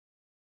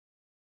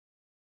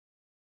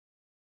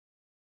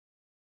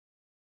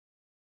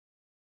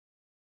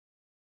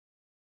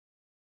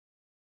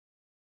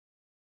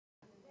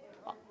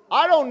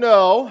I don't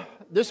know,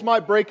 this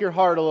might break your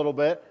heart a little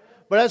bit,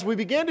 but as we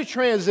begin to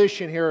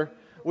transition here,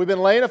 we've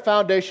been laying a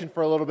foundation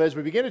for a little bit. As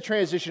we begin to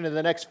transition to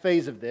the next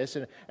phase of this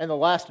and the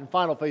last and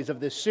final phase of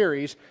this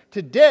series,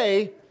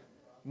 today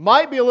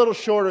might be a little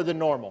shorter than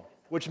normal,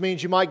 which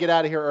means you might get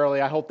out of here early.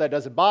 I hope that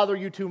doesn't bother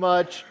you too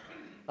much.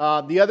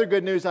 The other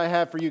good news I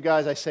have for you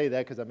guys, I say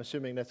that because I'm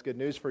assuming that's good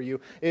news for you,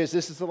 is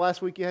this is the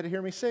last week you had to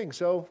hear me sing,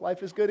 so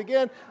life is good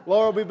again.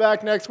 Laura will be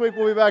back next week.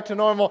 We'll be back to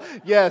normal.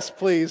 Yes,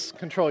 please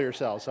control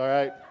yourselves, all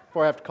right,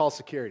 before I have to call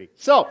security.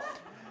 So,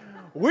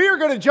 we are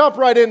going to jump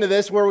right into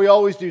this where we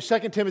always do.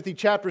 2 Timothy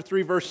chapter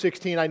 3, verse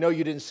 16. I know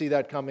you didn't see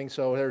that coming,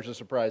 so there's a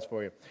surprise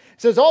for you. It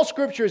says, all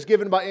Scripture is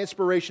given by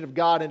inspiration of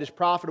God and is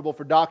profitable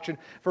for doctrine,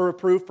 for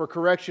reproof, for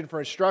correction, for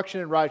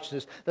instruction in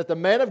righteousness, that the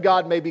man of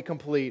God may be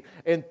complete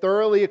and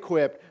thoroughly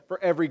equipped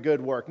for every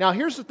good work. Now,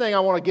 here's the thing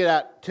I want to get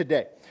at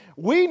today.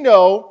 We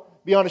know,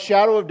 beyond a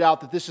shadow of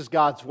doubt, that this is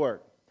God's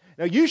Word.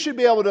 Now, you should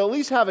be able to at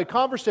least have a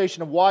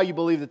conversation of why you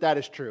believe that that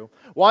is true,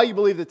 why you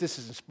believe that this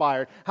is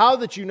inspired, how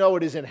that you know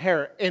it is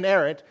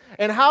inerrant,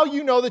 and how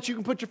you know that you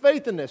can put your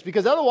faith in this,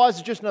 because otherwise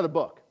it's just another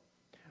book.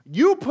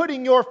 You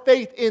putting your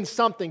faith in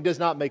something does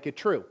not make it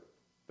true.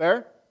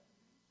 Fair?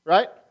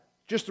 Right?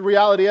 Just the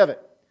reality of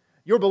it.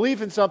 Your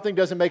belief in something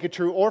doesn't make it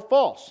true or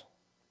false.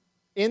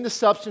 In the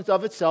substance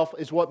of itself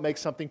is what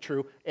makes something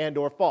true and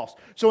or false.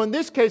 So in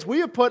this case, we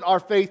have put our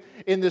faith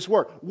in this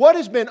Word. What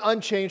has been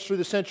unchanged through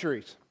the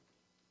centuries?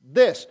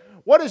 This.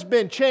 What has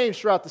been changed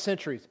throughout the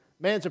centuries?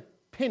 Man's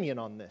opinion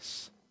on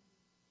this.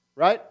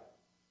 Right?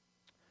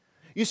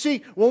 You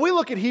see, when we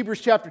look at Hebrews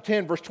chapter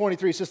 10, verse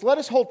 23, it says, let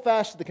us hold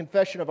fast to the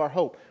confession of our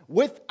hope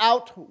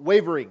without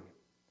wavering,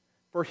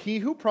 for he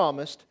who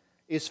promised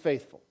is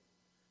faithful.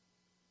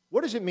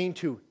 What does it mean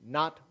to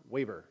not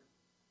waver?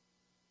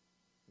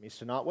 It means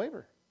to not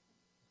waver.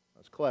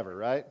 That's clever,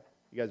 right?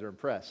 You guys are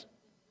impressed.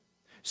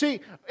 See,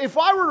 if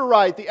I were to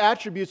write the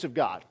attributes of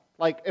God,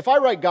 like if I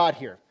write God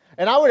here,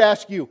 and I would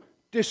ask you,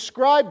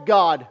 describe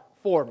God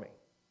for me.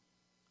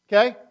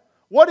 Okay?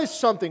 What is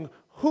something?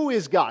 Who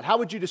is God? How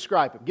would you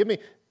describe Him? Give me,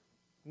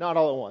 not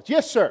all at once.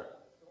 Yes, sir.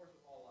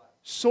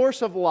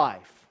 Source of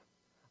life.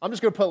 I'm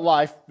just going to put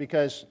life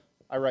because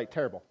I write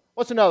terrible.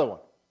 What's another one?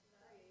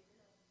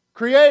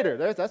 Creator.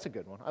 That's a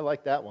good one. I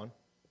like that one.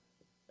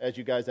 As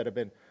you guys that have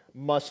been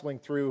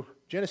muscling through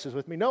Genesis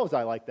with me knows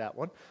I like that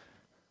one.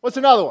 What's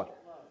another one?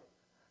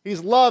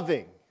 He's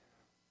loving.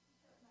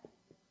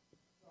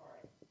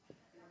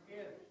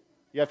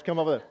 You have to come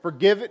up with it.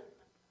 Forgive it.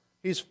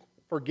 He's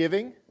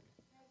forgiving,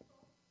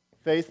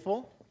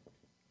 faithful,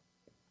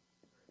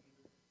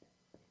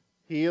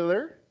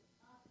 healer.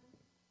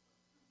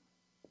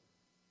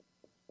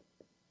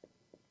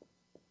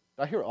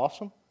 Did I hear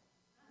awesome?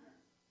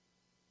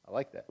 I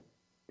like that.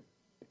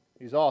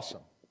 He's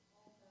awesome.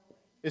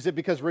 Is it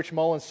because Rich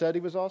Mullins said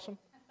he was awesome?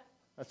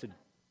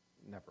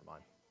 Never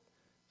mind.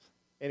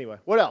 Anyway,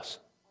 what else?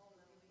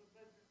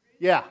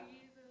 Yeah.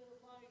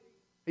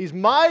 He's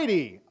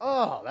mighty.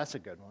 Oh, that's a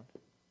good one.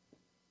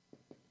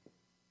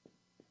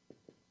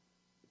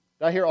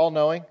 Did I hear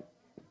all-knowing?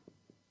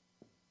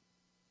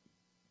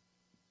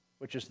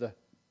 Which is the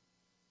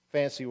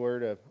fancy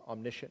word of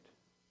omniscient.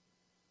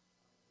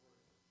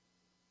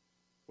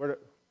 What?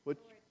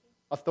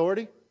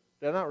 Authority?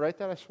 Did I not write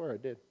that? I swear I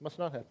did. Must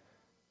not have.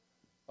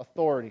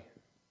 Authority.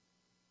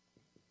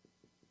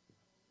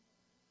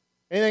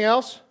 Anything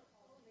else?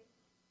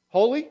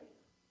 Holy?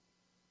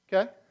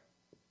 Okay.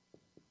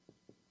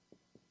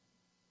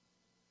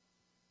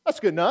 That's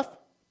good enough.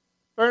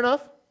 Fair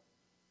enough.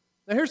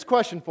 Now here's the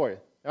question for you.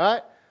 All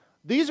right?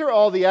 These are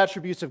all the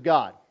attributes of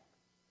God.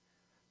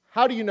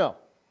 How do you know?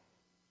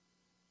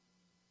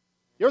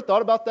 You ever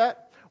thought about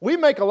that? We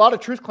make a lot of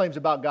truth claims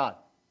about God.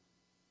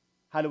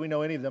 How do we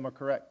know any of them are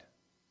correct?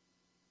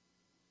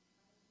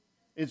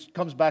 It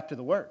comes back to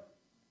the Word.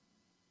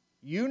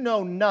 You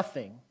know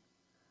nothing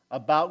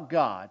about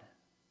God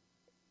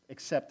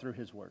except through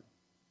His Word.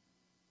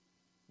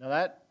 Now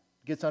that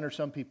gets under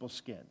some people's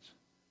skins.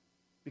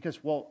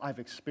 Because, well, I've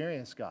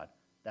experienced God.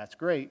 That's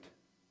great.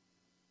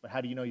 But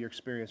how do you know your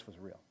experience was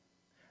real?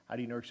 How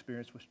do you know your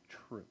experience was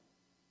true?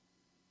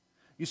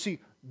 You see,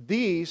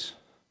 these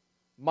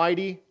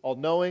mighty,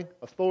 all-knowing,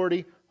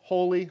 authority,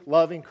 holy,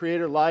 loving,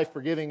 creator, life,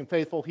 forgiving, and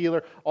faithful,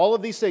 healer, all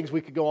of these things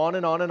we could go on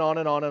and on and on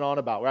and on and on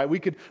about, right? We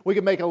could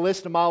make a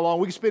list a mile long.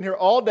 We could spend here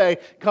all day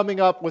coming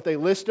up with a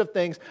list of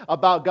things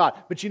about God.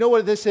 But you know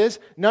what this is?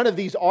 None of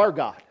these are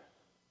God.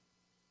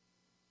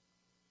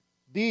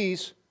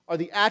 These are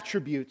the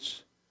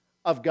attributes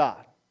of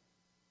God.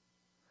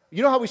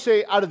 You know how we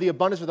say, out of the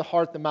abundance of the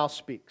heart, the mouth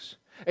speaks.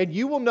 And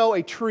you will know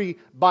a tree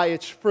by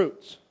its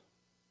fruits.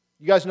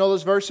 You guys know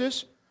those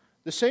verses?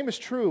 The same is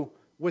true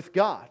with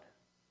God.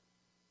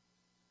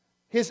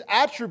 His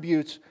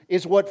attributes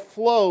is what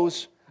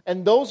flows,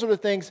 and those are the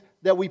things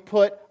that we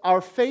put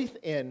our faith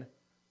in,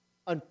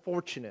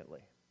 unfortunately.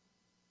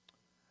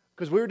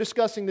 Because we were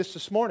discussing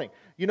this morning.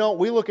 You know,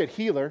 we look at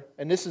healer,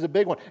 and this is a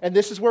big one, and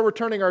this is where we're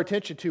turning our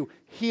attention to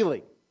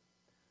healing.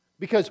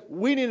 Because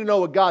we need to know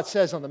what God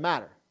says on the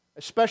matter,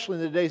 especially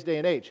in today's day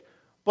and age.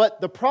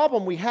 But the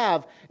problem we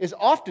have is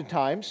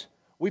oftentimes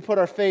we put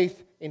our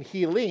faith in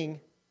healing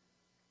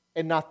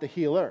and not the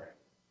healer.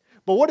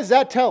 But what does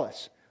that tell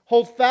us?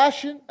 Hold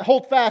fast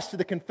to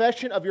the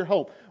confession of your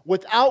hope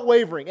without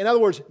wavering. In other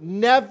words,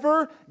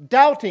 never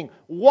doubting.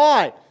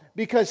 Why?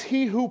 Because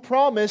he who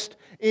promised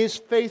is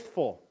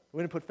faithful.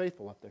 We didn't put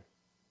faithful up there.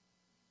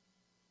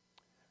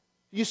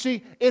 You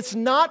see, it's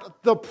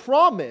not the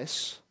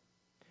promise,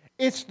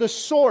 it's the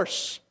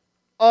source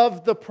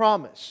of the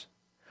promise.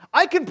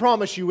 I can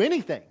promise you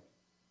anything.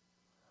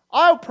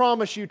 I'll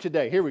promise you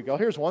today. Here we go.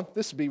 Here's one.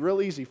 This will be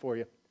real easy for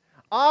you.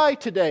 I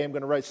today am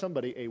going to write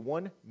somebody a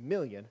 $1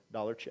 million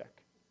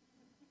check.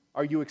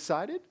 Are you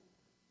excited?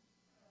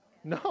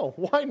 No.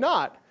 Why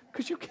not?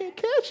 Because you can't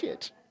cash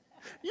it.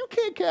 You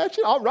can't cash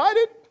it. I'll write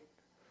it.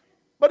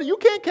 But you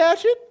can't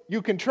cash it.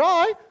 You can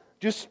try.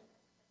 Just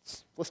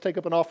let's take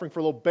up an offering for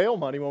a little bail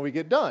money when we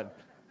get done.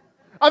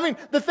 I mean,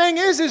 the thing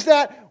is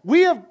that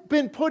we have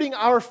been putting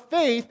our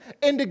faith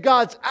into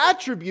God's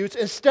attributes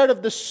instead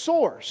of the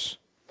source.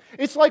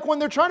 It's like when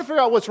they're trying to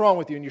figure out what's wrong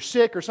with you and you're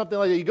sick or something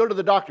like that, you go to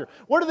the doctor.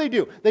 What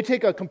do? They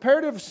take a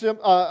comparative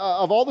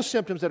of all the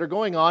symptoms that are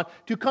going on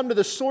to come to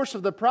the source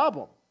of the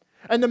problem.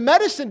 And the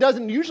medicine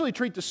doesn't usually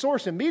treat the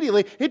source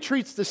immediately. It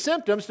treats the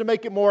symptoms to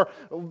make it more,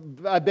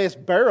 I guess,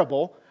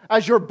 bearable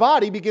as your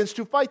body begins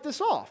to fight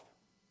this off,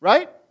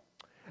 right?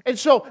 And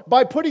so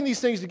by putting these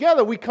things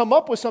together, we come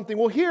up with something.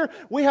 Well, here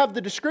we have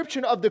the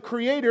description of the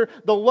Creator,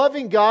 the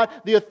loving God,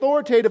 the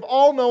authoritative,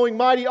 all-knowing,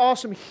 mighty,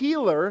 awesome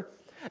healer.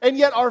 And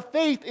yet our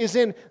faith is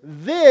in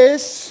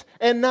this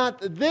and not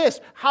this.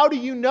 How do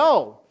you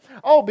know?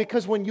 Oh,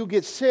 because when you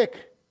get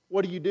sick,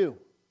 what do?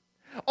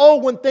 Oh,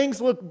 when things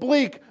look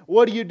bleak,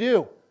 what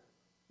do?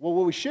 Well,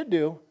 what we should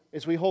do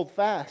is we hold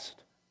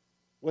fast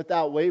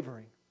without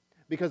wavering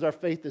because our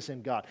faith is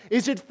in God.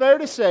 Is it fair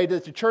to say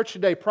that the church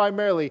today,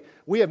 primarily,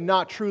 we have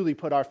not truly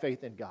put our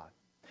faith in God?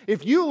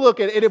 If you look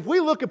at it, if we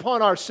look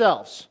upon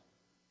ourselves,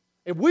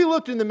 if we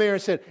looked in the mirror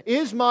and said,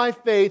 is my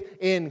faith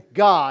in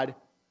God?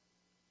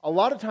 A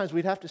lot of times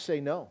we'd have to say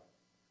no.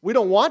 We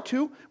don't want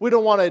to. We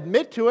don't want to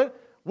admit to it.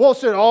 We'll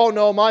say, oh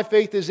no, my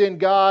faith is in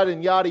God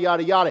and yada,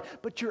 yada, yada.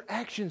 But your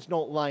actions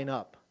don't line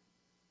up.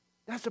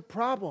 That's a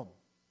problem.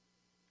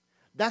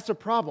 That's a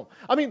problem.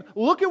 I mean,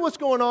 look at what's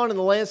going on in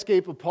the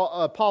landscape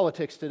of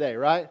politics today,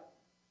 right?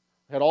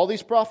 We had all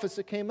these prophets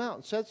that came out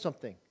and said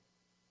something.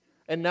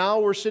 And now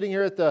we're sitting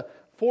here at the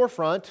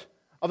forefront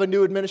of a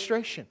new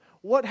administration.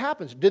 What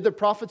happens? Did the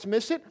prophets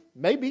miss it?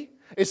 Maybe.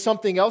 Is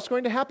something else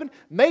going to happen?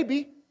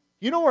 Maybe.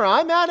 You know where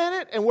I'm at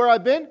in it and where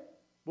I've been?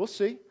 We'll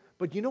see.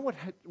 But you know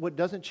what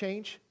doesn't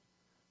change?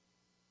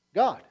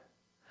 God.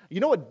 You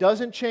know what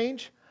doesn't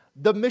change?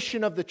 The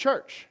mission of the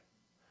church.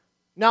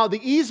 Now,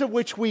 the ease of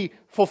which we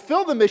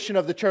fulfill the mission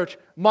of the church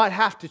might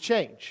have to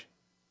change.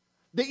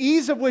 The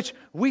ease of which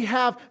we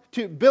have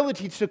the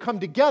ability to come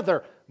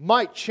together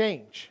might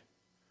change.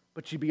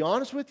 But to be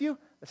honest with you,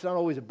 that's not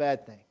always a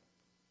bad thing.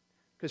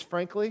 Because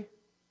frankly,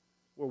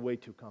 we're way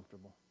too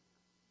comfortable.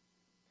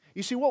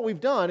 You see, what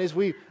we've done is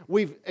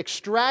we've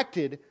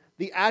extracted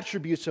the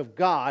attributes of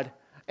God,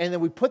 and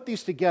then we put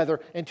these together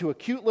into a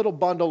cute little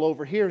bundle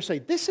over here and say,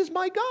 this is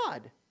my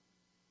God.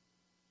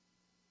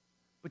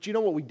 But you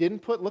know what we didn't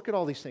put? Look at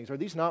all these things. Are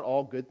these not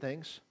all good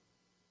things?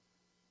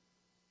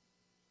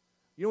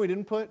 You know what we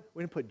didn't put?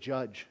 We didn't put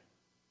judge.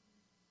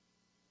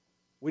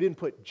 We didn't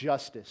put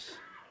justice.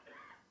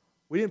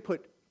 We didn't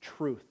put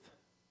truth.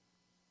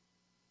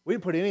 We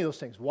didn't put any of those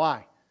things.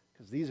 Why?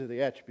 Because these are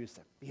the attributes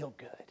that feel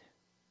good.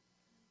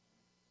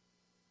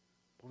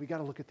 But we got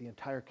to look at the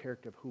entire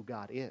character of who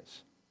God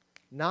is,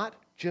 not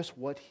just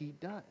what He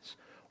does.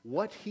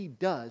 What He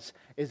does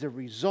is a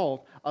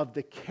result of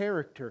the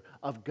character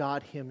of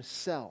God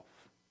Himself.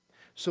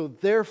 So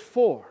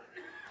therefore,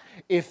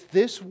 if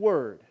this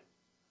word,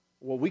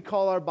 what we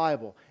call our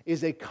Bible,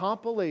 is a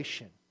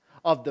compilation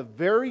of the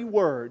very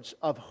words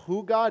of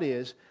who God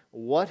is,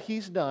 what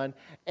He's done,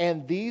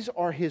 and these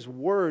are His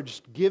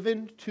words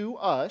given to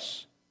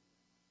us,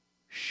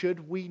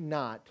 should we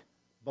not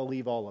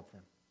believe all of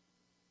them?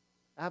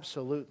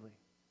 Absolutely.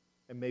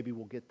 And maybe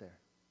we'll get there.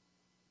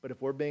 But if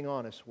we're being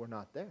honest, we're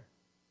not there.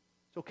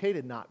 It's okay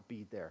to not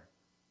be there.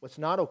 What's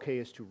not okay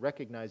is to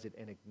recognize it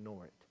and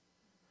ignore it.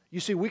 You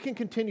see, we can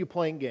continue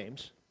playing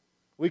games.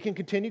 We can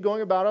continue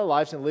going about our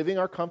lives and living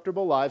our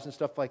comfortable lives and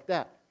stuff like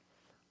that.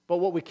 But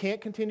what we can't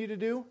continue to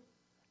do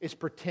is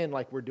pretend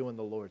like we're doing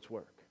the Lord's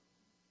work.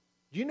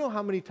 Do you know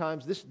how many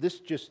times this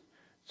just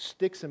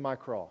sticks in my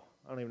craw?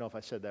 I don't even know if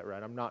I said that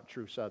right. I'm not a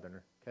true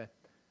Southerner, okay?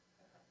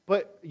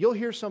 But you'll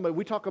hear somebody,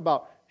 we talk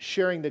about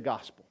sharing the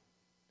gospel,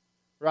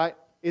 right?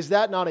 Is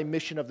that not a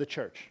mission of the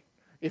church?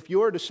 If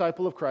you're a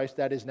disciple of Christ,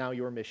 that is now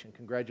your mission.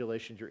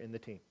 Congratulations, you're in the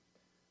team.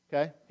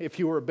 Okay? If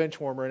you were a bench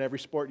warmer in every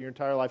sport your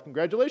entire life,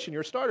 congratulations,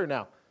 you're a starter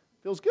now.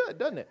 Feels good,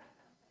 doesn't it?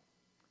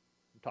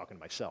 I'm talking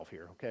to myself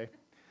here, okay?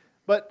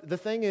 But the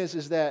thing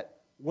is that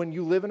when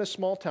you live in a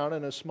small town,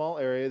 in a small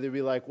area, they'd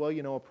be like, well,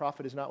 you know, a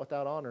prophet is not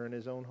without honor in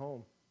his own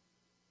home.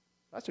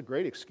 That's a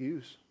great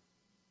excuse.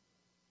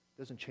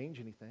 Doesn't change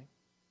anything.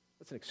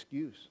 That's an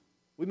excuse.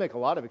 We make a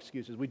lot of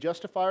excuses. We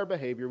justify our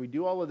behavior. We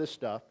do all of this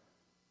stuff,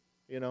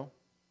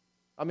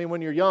 I mean,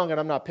 when you're young, and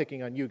I'm not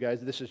picking on you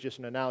guys, this is just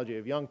an analogy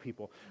of young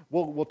people.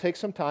 We'll take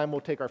some time. We'll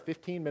take our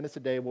 15 minutes a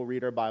day. We'll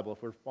read our Bible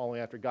if we're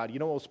following after God. You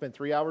know what we'll spend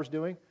 3 hours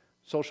doing?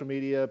 Social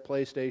media,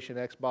 PlayStation,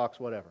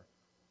 Xbox, whatever.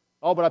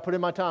 Oh, but I put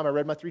in my time. I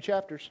read my 3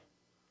 chapters.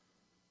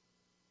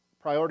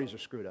 Priorities are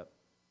screwed up.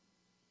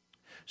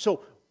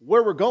 So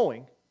where we're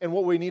going and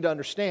what we need to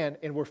understand,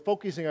 and we're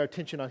focusing our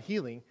attention on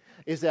healing,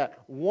 is that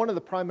one of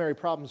the primary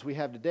problems we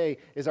have today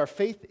is our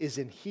faith is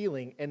in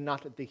healing and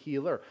not the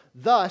healer.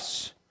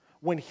 Thus,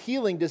 when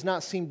healing does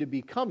not seem to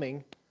be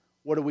coming,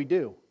 what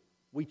do?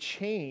 We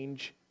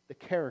change the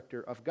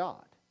character of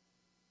God.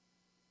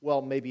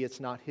 Well, maybe it's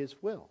not His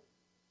will.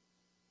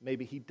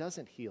 Maybe He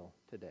doesn't heal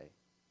today.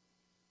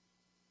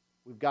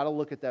 We've got to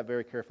look at that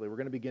very carefully. We're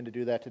going to begin to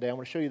do that today. I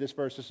want to show you this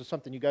verse. This is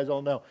something you guys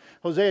all know.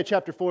 Hosea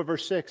chapter 4,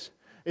 verse 6.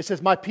 It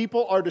says, "My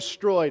people are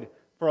destroyed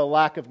for a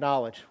lack of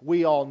knowledge."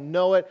 We all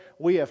know it.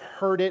 We have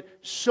heard it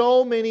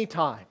so many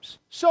times.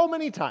 So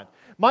many times.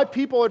 My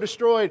people are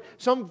destroyed.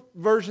 Some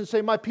versions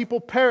say, my people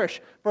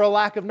perish for a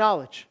lack of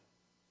knowledge.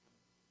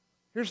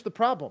 Here's the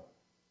problem.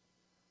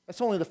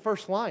 That's only the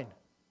first line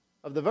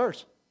of the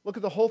verse. Look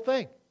at the whole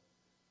thing.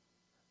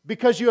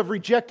 Because you have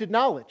rejected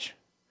knowledge,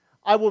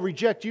 I will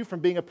reject you from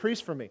being a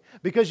priest for me.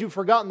 Because you've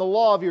forgotten the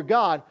law of your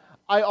God,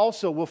 I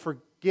also will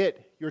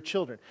forget your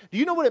children. Do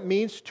you know what it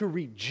means to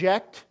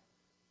reject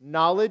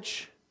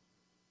knowledge?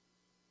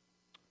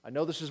 I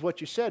know this is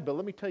what you said, but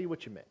let me tell you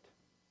what you meant.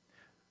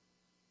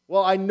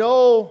 Well, I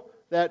know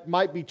that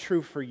might be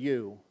true for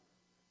you,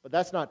 but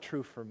that's not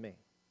true for me.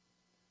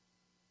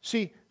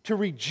 See, to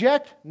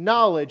reject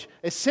knowledge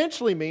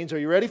essentially means, are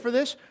you ready for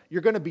this?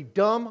 You're going to be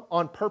dumb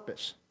on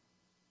purpose.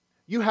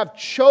 You have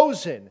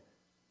chosen.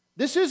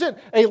 This isn't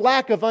a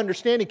lack of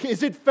understanding.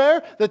 Is it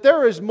fair that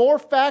there is more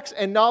facts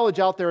and knowledge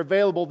out there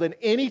available than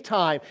any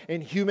time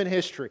in human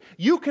history?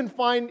 You can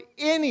find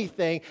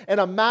anything in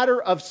a matter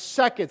of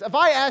seconds. If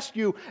I ask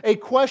you a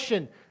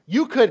question,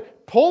 you could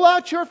pull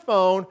out your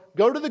phone,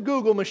 go to the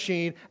Google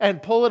machine,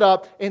 and pull it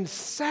up in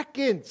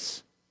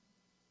seconds.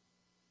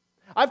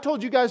 I've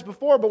told you guys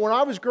before, but when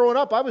I was growing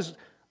up, I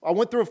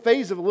went through a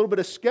phase of a little bit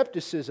of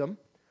skepticism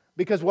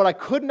because what I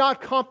could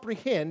not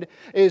comprehend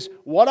is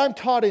what I'm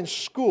taught in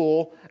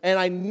school, and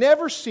I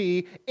never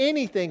see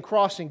anything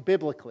crossing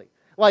biblically.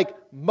 Like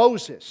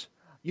Moses.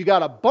 You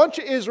got a bunch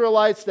of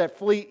Israelites that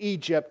flee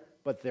Egypt,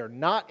 but they're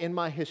not in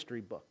my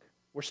history book.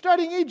 We're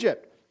studying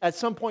Egypt. At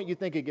some point, you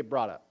think it'd get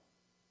brought up.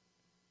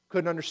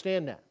 Couldn't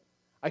understand that.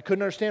 I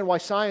couldn't understand why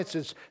science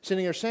is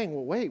sitting there saying,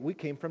 well, wait, we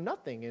came from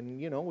nothing. And,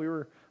 we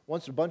were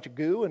once a bunch of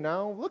goo, and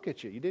now look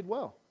at you. You did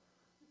well.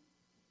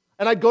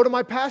 And I'd go to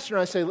my pastor,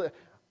 and I'd say,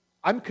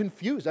 I'm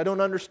confused. I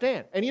don't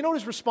understand. And you know what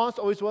his response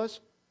always was?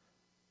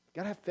 You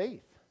got to have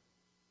faith.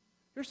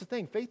 Here's the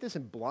thing. Faith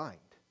isn't blind.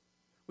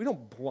 We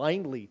don't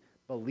blindly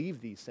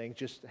believe these things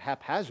just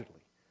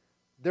haphazardly.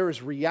 There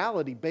is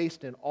reality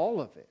based in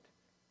all of it.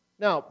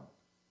 Now,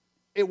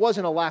 it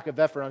wasn't a lack of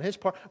effort on his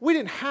part. We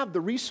didn't have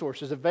the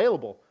resources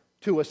available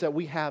to us that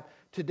we have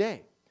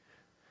today.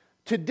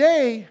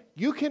 Today,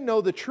 you can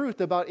know the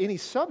truth about any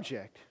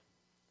subject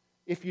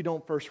if you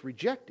don't first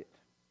reject it.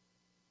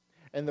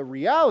 And the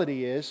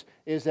reality is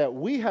that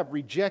we have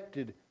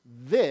rejected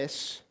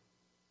this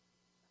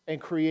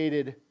and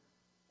created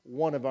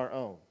one of our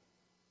own.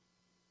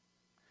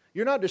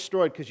 You're not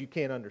destroyed because you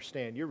can't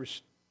understand.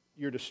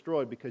 You're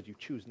destroyed because you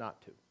choose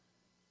not to.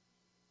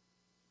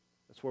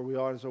 That's where we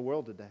are as a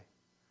world today.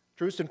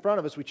 Truth's in front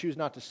of us, we choose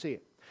not to see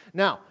it.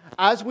 Now,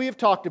 as we have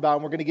talked about,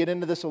 and we're going to get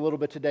into this a little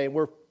bit today, and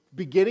we're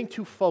beginning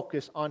to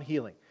focus on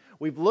healing.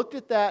 We've looked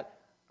at that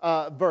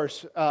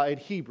verse in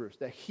Hebrews,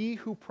 that he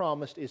who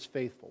promised is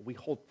faithful. We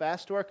hold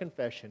fast to our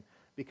confession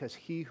because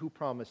he who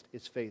promised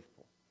is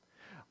faithful.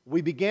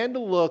 We began to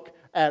look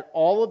at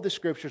all of the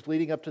scriptures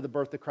leading up to the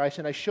birth of Christ,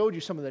 and I showed you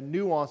some of the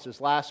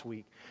nuances last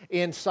week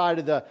inside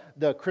of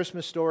the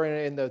Christmas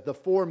story and the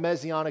 4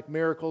 messianic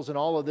miracles and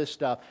all of this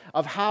stuff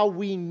of how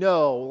we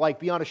know, like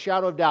beyond a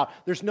shadow of doubt,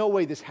 there's no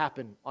way this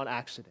happened on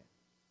accident.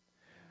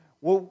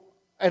 Well,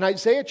 in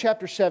Isaiah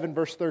chapter 7,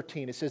 verse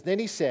 13, it says, "Then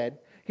he said,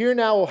 Hear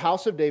now, O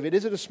house of David,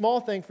 is it a small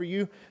thing for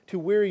you to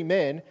weary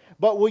men?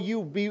 But will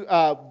you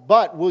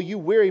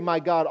weary my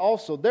God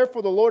also?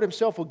 Therefore the Lord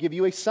himself will give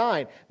you a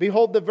sign.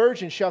 Behold, the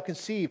virgin shall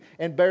conceive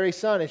and bear a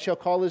son, and shall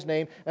call his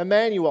name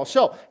Emmanuel."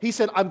 So he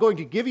said, I'm going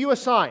to give you a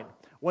sign.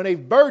 When a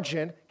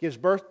virgin gives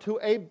birth to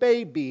a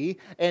baby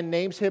and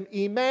names him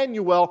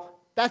Emmanuel,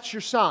 that's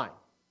your sign.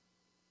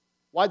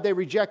 Why'd they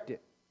reject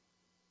it?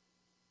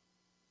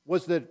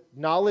 Was the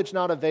knowledge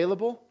not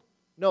available?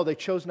 No, they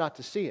chose not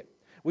to see it.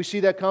 We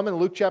see that come in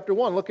Luke chapter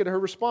 1. Look at her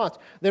response.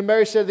 Then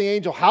Mary said to the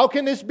angel, "How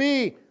can this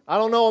be? I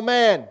don't know a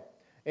man."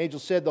 Angel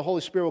said, "The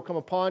Holy Spirit will come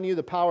upon you.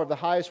 The power of the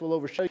highest will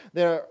overshadow you.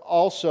 There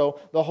also,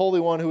 the Holy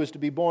One who is to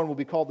be born will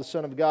be called the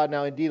Son of God.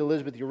 Now indeed,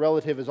 Elizabeth, your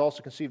relative, has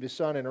also conceived a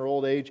son in her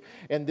old age.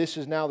 And this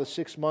is now the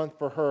 6th month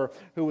for her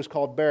who was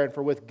called barren.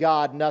 For with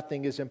God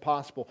nothing is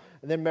impossible."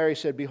 And then Mary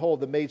said, "Behold,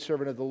 the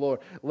maidservant of the Lord.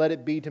 Let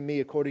it be to me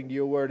according to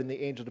your word." And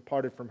the angel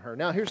departed from her.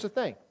 Now here's the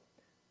thing.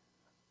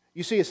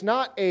 You see, it's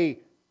not a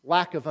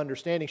lack of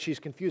understanding. She's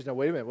confused. Now,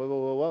 wait a minute. Whoa, whoa,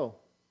 whoa, whoa.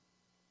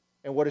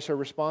 And what is her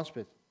response?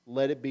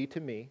 Let it be to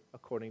me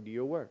according to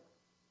your word.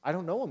 I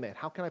don't know a man.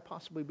 How can I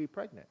possibly be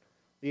pregnant?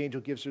 The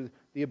angel gives her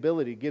the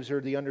ability, gives her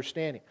the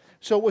understanding.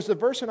 So was the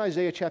verse in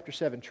Isaiah chapter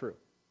 7 true?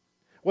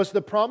 Was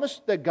the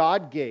promise that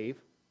God gave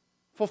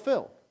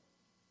fulfilled?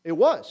 It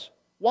was.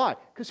 Why?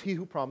 Because he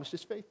who promised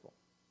is faithful.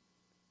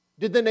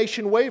 Did the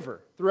nation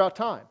waver throughout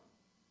time?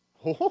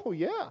 Oh,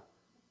 yeah.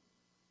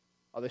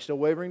 Are they still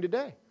wavering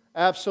today?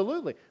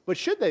 Absolutely. But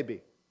should they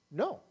be?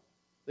 No.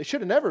 They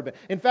should have never been.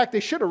 In fact, they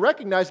should have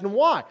recognized them.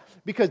 Why?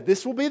 Because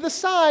this will be the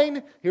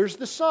sign. Here's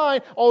the sign.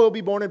 Oh, he'll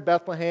be born in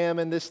Bethlehem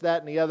and this, that,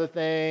 and the other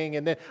thing.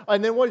 And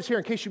then what is here?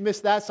 In case you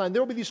missed that sign,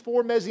 there will be these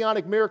 4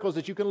 messianic miracles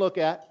that you can look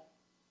at.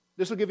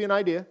 This will give you an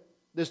idea.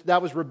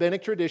 That was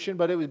rabbinic tradition,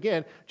 but it was,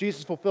 again,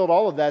 Jesus fulfilled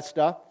all of that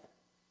stuff.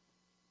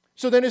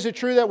 So then is it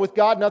true that with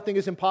God nothing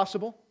is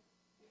impossible?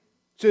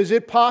 So is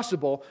it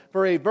possible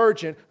for a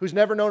virgin who's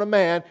never known a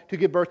man to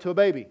give birth to a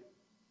baby?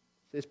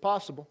 It's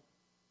possible.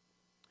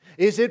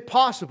 Is it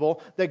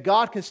possible that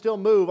God can still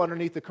move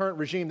underneath the current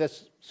regime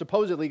that's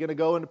supposedly going to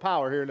go into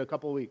power here in a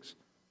couple of weeks?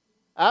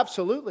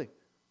 Absolutely.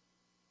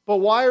 But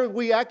why are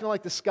we acting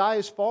like the sky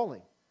is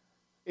falling?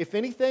 If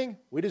anything,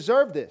 we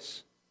deserve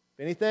this.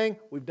 If anything,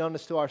 we've done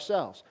this to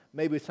ourselves.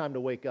 Maybe it's time to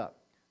wake up.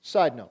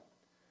 Side note.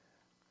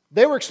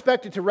 They were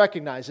expected to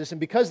recognize this,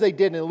 and because they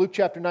did, in Luke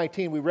chapter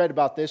 19, we read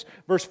about this,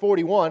 verse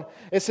 41,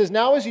 it says,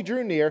 "Now as he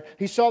drew near,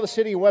 he saw the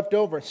city and wept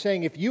over it,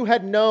 saying, If you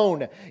had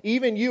known,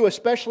 even you,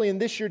 especially in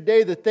this your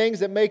day, the things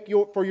that make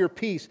for your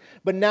peace,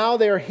 but now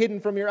they are hidden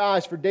from your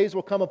eyes, for days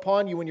will come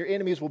upon you when your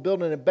enemies will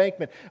build an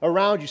embankment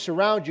around you,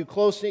 surround you,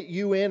 close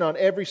you in on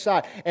every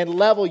side, and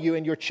level you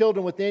and your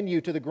children within you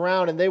to the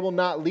ground, and they will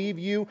not leave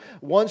you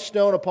one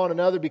stone upon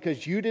another,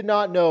 because you did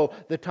not know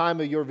the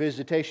time of your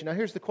visitation." Now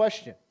here's the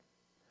question.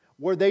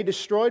 Were they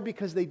destroyed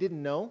because they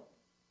didn't know?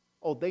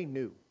 Oh, they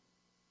knew.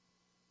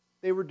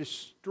 They were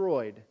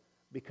destroyed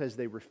because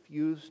they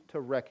refused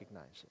to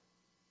recognize it.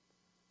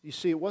 You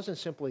see, it wasn't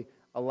simply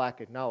a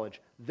lack of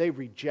knowledge. They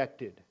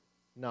rejected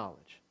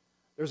knowledge.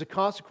 There's a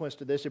consequence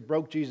to this. It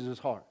broke Jesus'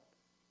 heart.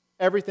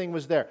 Everything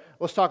was there.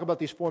 Let's talk about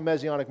these 4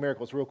 messianic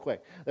miracles real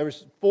quick. There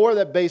was 4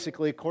 that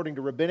basically, according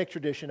to rabbinic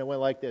tradition, it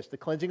went like this. The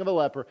cleansing of a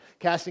leper,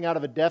 casting out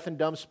of a deaf and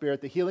dumb spirit,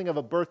 the healing of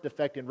a birth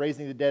defect, and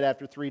raising the dead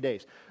after 3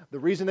 days. The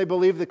reason they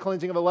believed the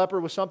cleansing of a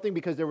leper was something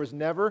because there was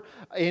never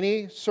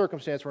any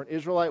circumstance where an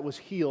Israelite was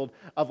healed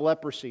of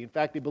leprosy. In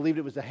fact, they believed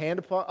it was the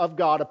hand of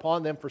God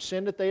upon them for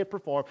sin that they had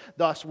performed.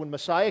 Thus, when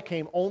Messiah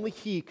came, only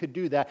He could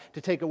do that to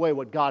take away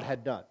what God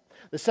had done.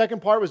 The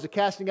second part was the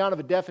casting out of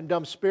a deaf and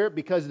dumb spirit,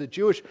 because the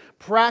Jewish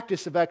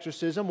practice of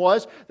exorcism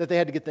was that they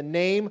had to get the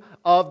name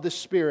of the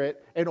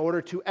spirit in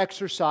order to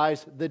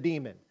exorcise the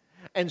demon.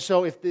 And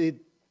so if they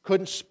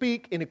couldn't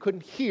speak and it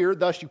couldn't hear,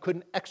 thus you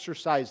couldn't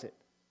exorcise it.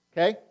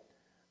 Okay?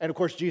 And of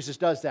course Jesus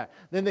does that.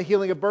 Then the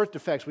healing of birth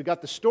defects. We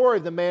got the story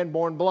of the man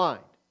born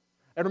blind.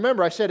 And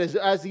remember, I said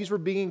as these were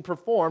being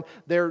performed,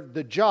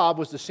 the job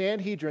was the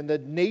Sanhedrin, the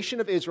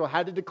nation of Israel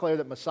had to declare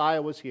that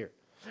Messiah was here.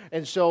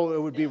 And so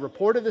it would be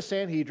reported to the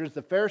Sanhedrin.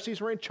 The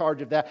Pharisees were in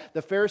charge of that.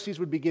 The Pharisees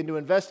would begin to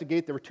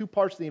investigate. There were 2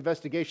 parts of the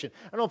investigation.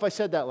 I don't know if I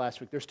said that last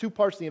week. There's 2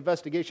 parts of the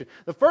investigation.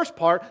 The first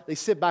part, they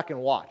sit back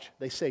and watch.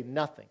 They say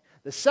nothing.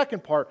 The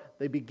second part,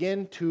 they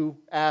begin to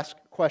ask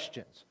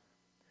questions.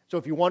 So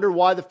if you wonder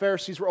why the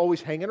Pharisees were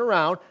always hanging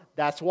around,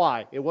 that's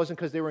why. It wasn't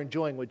because they were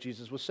enjoying what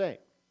Jesus was saying.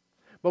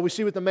 But we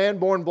see with the man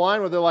born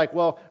blind where they're like,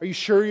 well, are you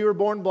sure you were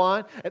born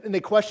blind? And they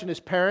question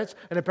his parents.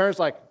 And the parents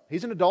are like,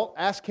 he's an adult,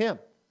 ask him.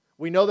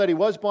 We know that he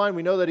was blind,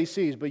 we know that he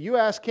sees, but you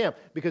ask him,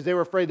 because they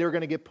were afraid they were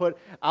going to get put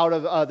out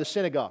of the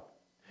synagogue.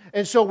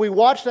 And so we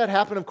watch that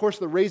happen, of course,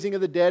 the raising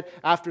of the dead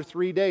after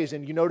 3 days.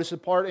 And you notice a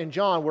part in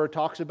John where it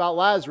talks about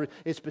Lazarus.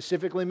 It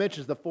specifically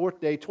mentions the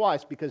 4th day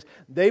twice, because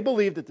they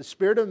believed that the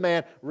spirit of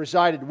man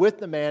resided with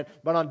the man,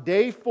 but on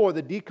day 4,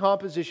 the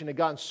decomposition had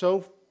gotten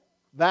so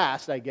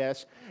vast, I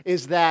guess,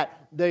 is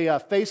that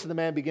the face of the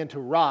man began to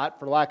rot,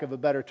 for lack of a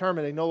better term,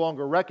 and they no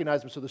longer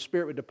recognized him, so the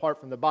spirit would depart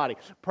from the body.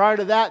 Prior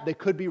to that, they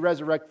could be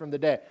resurrected from the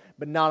dead,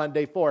 but not on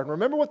day 4. And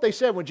remember what they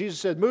said when Jesus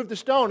said, move the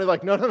stone. They're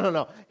like,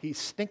 no. He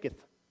stinketh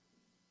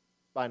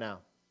by now.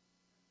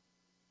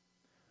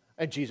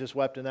 And Jesus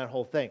wept in that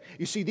whole thing.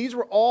 You see, these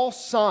were all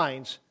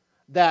signs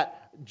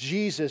that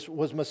Jesus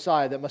was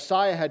Messiah, that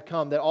Messiah had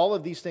come, that all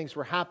of these things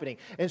were happening.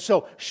 And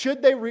so,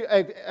 should they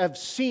have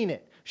seen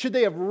it? Should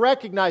they have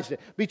recognized it?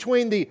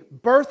 Between the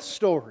birth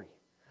story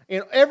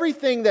and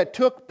everything that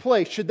took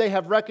place, should they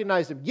have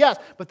recognized it? Yes,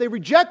 but they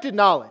rejected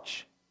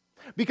knowledge.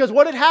 Because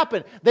what had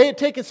happened? They had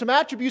taken some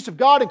attributes of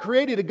God and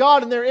created a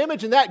God in their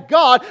image, and that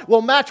God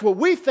will match what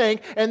we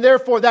think, and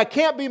therefore that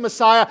can't be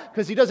Messiah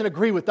because He doesn't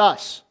agree with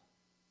us.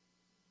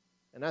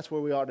 And that's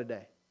where we are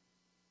today.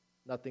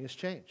 Nothing has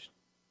changed.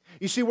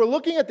 You see, we're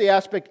looking at the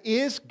aspect,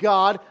 is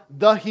God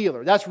the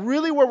healer? That's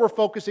really where we're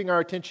focusing our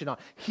attention on,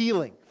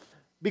 healing.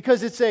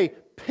 Because it's a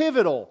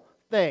pivotal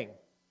thing.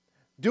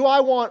 Do I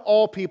want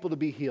all people to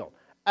be healed?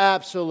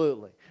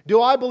 Absolutely.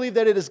 Do I believe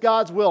that it is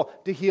God's will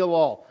to heal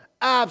all?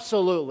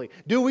 Absolutely.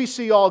 Do we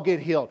see all get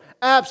healed?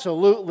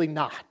 Absolutely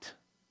not.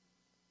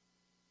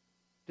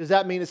 Does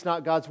that mean it's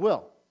not God's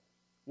will?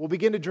 We'll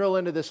begin to drill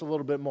into this a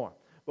little bit more,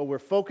 but we're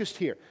focused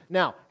here.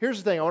 Now,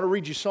 here's the thing. I want to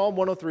read you Psalm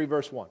 103,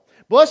 verse 1.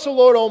 Bless the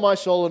Lord, O my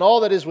soul, and all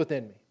that is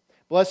within me.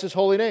 Bless His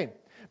holy name.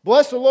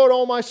 Bless the Lord,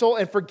 O my soul,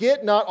 and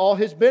forget not all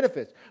His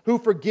benefits, who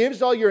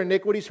forgives all your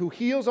iniquities, who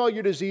heals all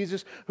your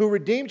diseases, who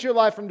redeems your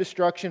life from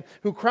destruction,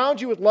 who crowns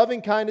you with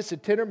loving kindness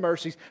and tender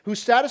mercies, who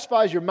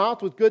satisfies your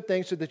mouth with good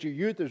things so that your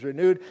youth is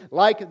renewed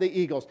like the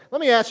eagles. Let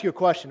me ask you a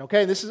question,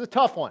 okay? This is a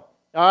tough one,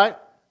 all right?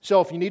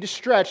 So if you need to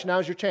stretch,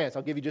 now's your chance.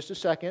 I'll give you just a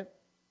second.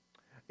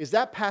 Is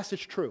that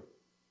passage true?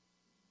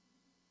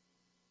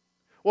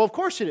 Well, of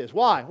course it is.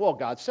 Why? Well,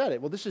 God said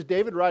it. Well, this is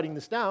David writing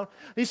this down.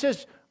 He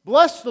says,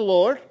 bless the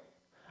Lord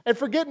and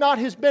forget not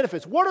His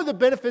benefits. What are the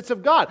benefits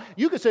of God?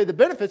 You could say the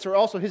benefits are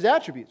also His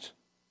attributes.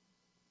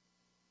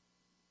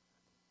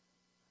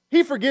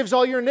 He forgives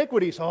all your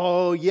iniquities.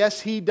 Oh, yes,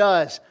 He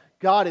does.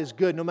 God is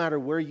good no matter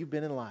where you've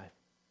been in life.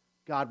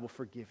 God will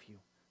forgive you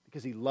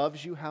because He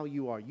loves you how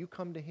you are. You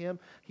come to Him,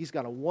 He's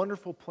got a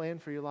wonderful plan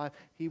for your life.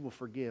 He will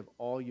forgive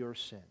all your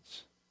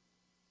sins.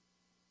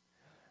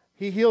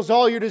 He heals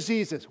all your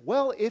diseases.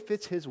 Well, if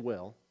it's His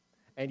will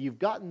and you've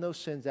gotten those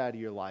sins out of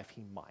your life,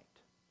 He might.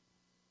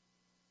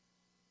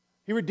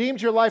 He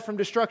redeems your life from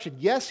destruction.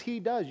 Yes,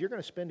 He does. You're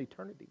going to spend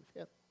eternity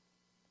with Him.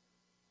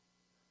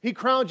 He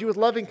crowns you with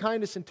loving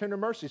kindness and tender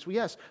mercies. Well,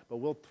 yes, but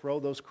we'll throw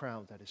those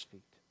crowns at His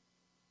feet.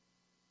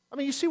 I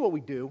mean, you see what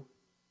we do.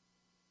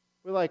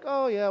 We're like,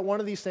 oh yeah,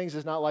 one of these things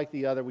is not like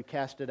the other. We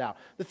cast it out.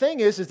 The thing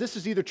is this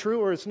is either true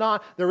or it's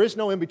not. There is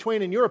no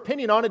in-between, and your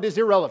opinion on it is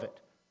irrelevant.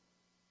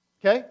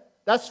 Okay?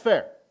 That's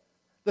fair.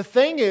 The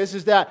thing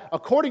is that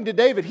according to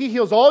David, He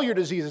heals all your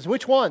diseases.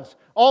 Which ones?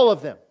 All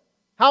of them.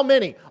 How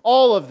many?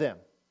 All of them.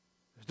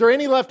 Is there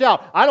any left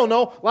out? I don't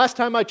know. Last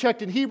time I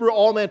checked in Hebrew,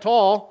 all meant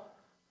all.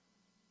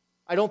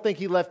 I don't think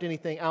He left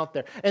anything out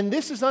there. And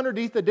this is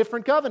underneath a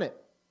different covenant,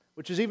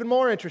 which is even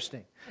more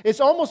interesting. It's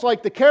almost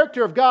like the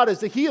character of God as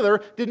the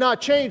healer did not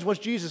change once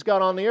Jesus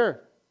got on the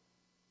earth.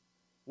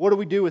 What do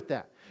we do with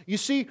that? You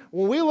see,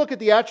 when we look at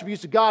the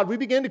attributes of God, we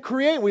begin to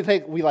create.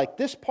 We like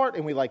this part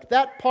and we like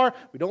that part.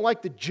 We don't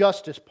like the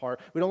justice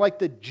part. We don't like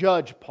the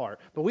judge part.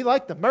 But we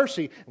like the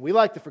mercy and we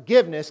like the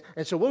forgiveness.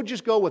 And so we'll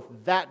just go with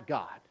that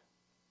God.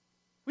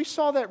 We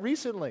saw that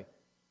recently.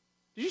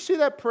 Did you see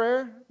that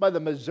prayer by the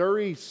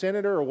Missouri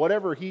senator or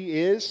whatever he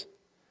is?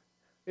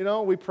 You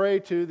know, we pray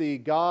to the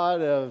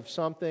God of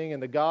something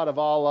and the God of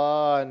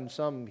Allah and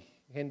some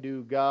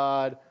Hindu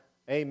God,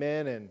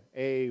 amen, and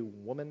a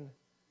woman.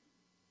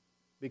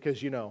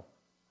 Because, you know,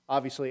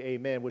 obviously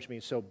amen, which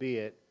means so be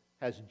it,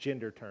 has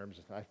gender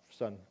terms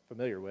I'm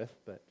familiar with.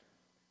 But,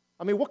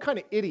 I mean, what kind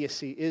of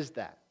idiocy is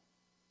that?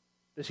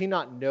 Does he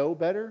not know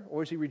better,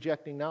 or is he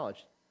rejecting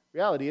knowledge?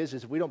 Reality is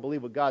if we don't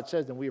believe what God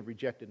says, then we have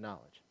rejected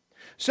knowledge.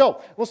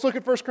 So, let's look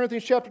at 1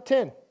 Corinthians chapter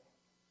 10.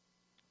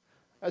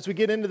 As we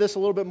get into this a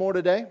little bit more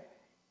today,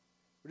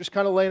 we're just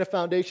kind of laying a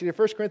foundation here.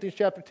 1 Corinthians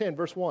chapter 10,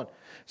 verse 1. It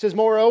says,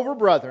 moreover,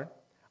 brethren,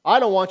 I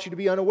don't want you to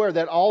be unaware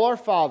that all our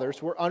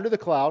fathers were under the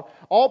cloud,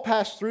 all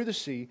passed through the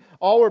sea,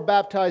 all were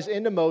baptized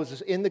into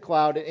Moses in the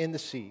cloud and in the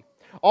sea.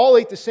 All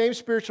ate the same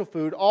spiritual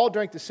food, all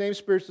drank the same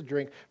spiritual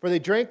drink, for they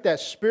drank that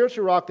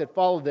spiritual rock that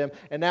followed them,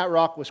 and that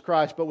rock was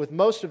Christ. But with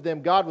most of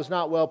them God was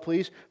not well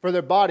pleased, for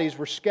their bodies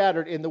were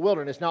scattered in the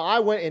wilderness. Now I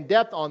went in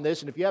depth on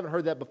this, and if you haven't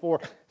heard that before,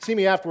 see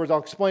me afterwards, I'll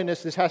explain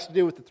this. This has to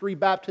do with the 3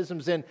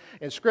 baptisms in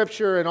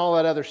Scripture and all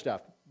that other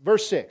stuff.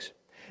 Verse 6,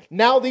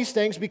 now these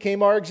things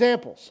became our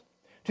examples,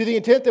 to the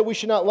intent that we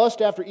should not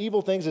lust after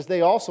evil things as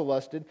they also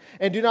lusted,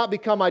 and do not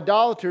become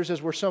idolaters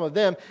as were some of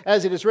them.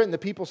 As it is written, the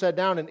people sat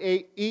down and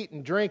ate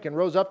and drank and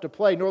rose up to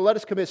play. Nor let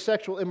us commit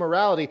sexual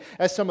immorality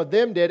as some of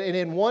them did, and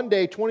in one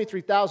day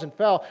 23,000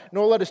 fell.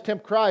 Nor let us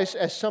tempt Christ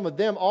as some of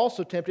them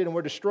also tempted and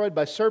were destroyed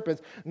by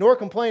serpents. Nor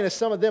complain as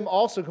some of them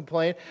also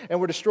complained and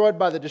were destroyed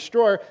by the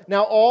destroyer.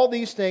 Now all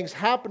these things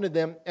happened to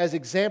them as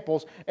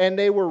examples, and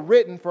they were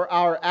written for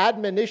our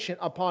admonition,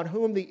 upon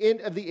whom the end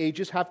of the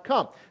ages have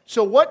come.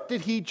 So what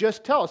did he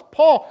just tell us?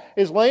 Paul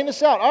is laying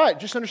this out. All right,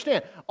 just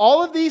understand.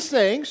 All of these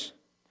things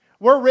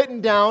were written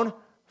down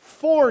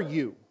for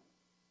you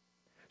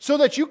so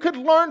that you could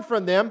learn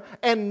from them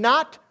and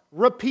not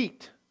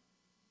repeat.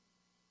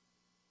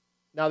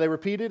 Now they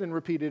repeated and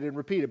repeated and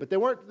repeated, but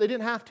they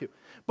didn't have to.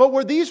 But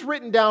were these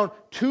written down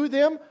to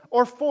them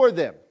or for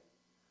them?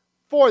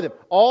 For them.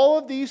 All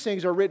of these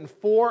things are written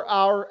for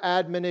our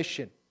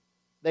admonition.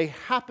 They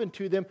happened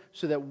to them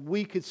so that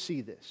we could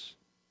see this.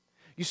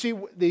 You see,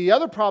 the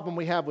other problem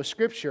we have with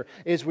Scripture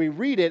is we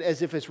read it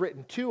as if it's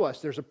written to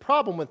us. There's a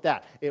problem with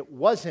that. It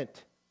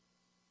wasn't.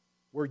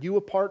 Were you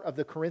a part of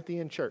the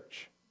Corinthian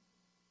church?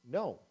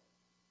 No.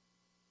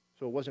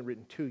 So it wasn't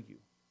written to you,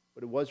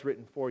 but it was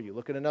written for you.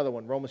 Look at another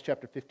one, Romans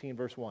chapter 15,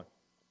 verse 1.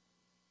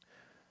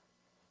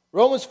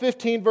 Romans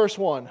 15, verse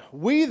 1.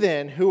 We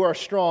then, who are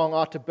strong,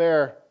 ought to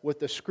bear with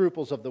the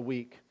scruples of the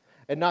weak,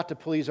 and not to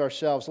please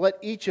ourselves. Let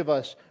each of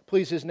us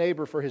please his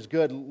neighbor for his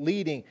good,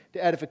 leading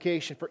to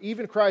edification. For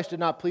even Christ did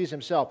not please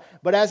himself.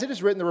 But as it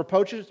is written, the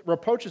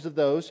reproaches of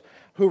those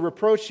who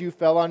reproached you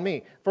fell on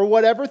me. For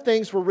whatever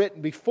things were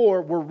written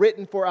before were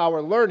written for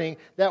our learning,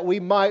 that we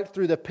might,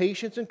 through the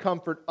patience and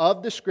comfort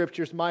of the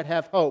Scriptures, might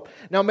have hope.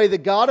 Now may the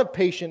God of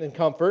patience and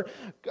comfort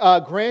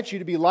grant you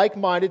to be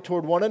like-minded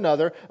toward one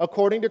another,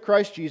 according to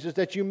Christ Jesus,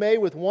 that you may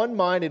with one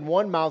mind and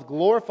one mouth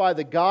glorify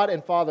the God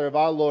and Father of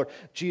our Lord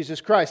Jesus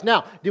Christ.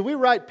 Now, did we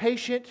write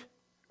patient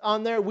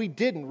on there? We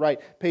didn't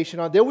write patient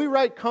on there. Did we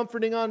write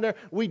comforting on there?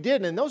 We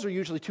didn't. And those are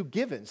usually two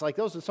givens. Like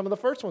those are some of the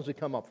first ones we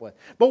come up with.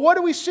 But what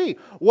do we see?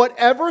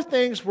 Whatever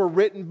things were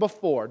written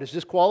before. Does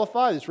this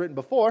qualify? It's written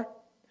before.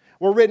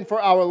 Were written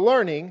for our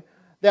learning,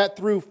 that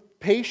through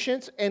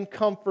patience and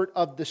comfort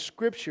of the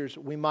Scriptures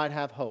we might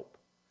have hope.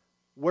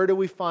 Where do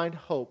we find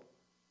hope?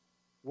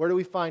 Where do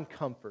we find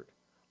comfort?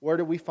 Where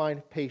do we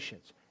find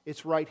patience?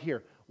 It's right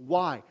here.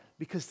 Why?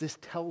 Because this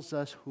tells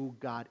us who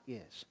God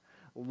is.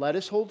 Let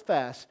us hold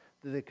fast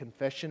to the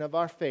confession of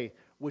our faith,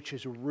 which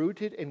is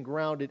rooted and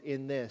grounded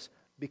in this,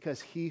 because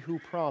he who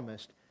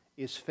promised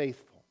is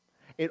faithful.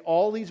 It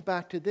all leads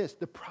back to this.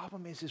 The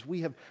problem is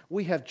we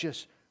have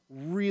just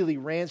really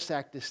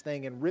ransacked this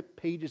thing and ripped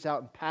pages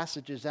out and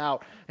passages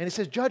out. And it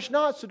says, judge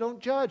not, so don't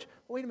judge.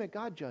 Well, wait a minute,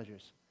 God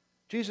judges.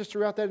 Jesus,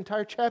 throughout that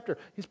entire chapter,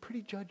 he's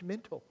pretty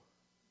judgmental.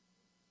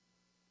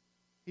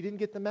 He didn't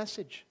get the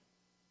message.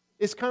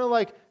 It's kind of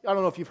like, I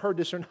don't know if you've heard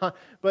this or not,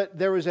 but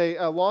there was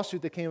a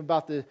lawsuit that came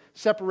about the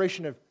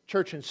separation of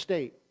church and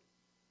state.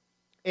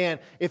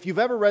 And if you've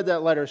ever read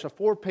that letter, it's a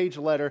 4-page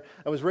letter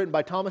that was written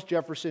by Thomas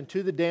Jefferson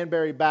to the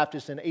Danbury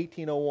Baptists in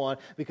 1801,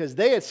 because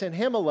they had sent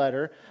him a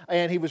letter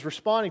and he was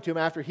responding to him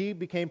after he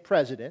became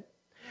president.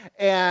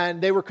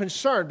 And they were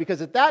concerned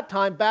because at that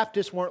time,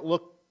 Baptists weren't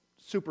looked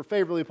super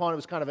favorably upon. It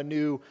was kind of a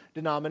new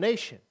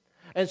denomination.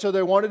 And so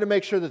they wanted to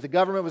make sure that the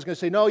government was going to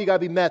say, no, you got to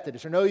be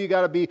Methodist, or no, you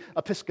got to be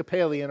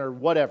Episcopalian, or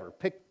whatever.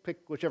 Pick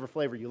whichever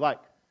flavor you like.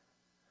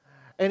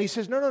 And he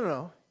says, no.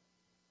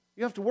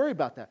 You don't have to worry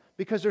about that,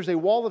 because there's a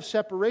wall of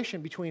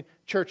separation between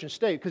church and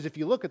state. Because if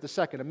you look at the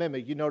Second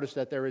Amendment, you notice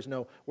that there is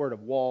no word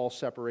of wall,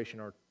 separation,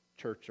 or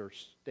church or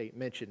state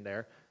mentioned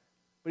there.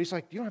 But he's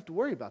like, you don't have to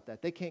worry about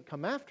that. They can't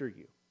come after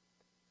you.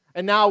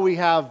 And now we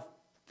have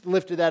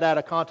lifted that out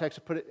of context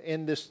and put it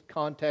in this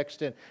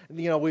context, and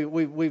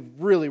we've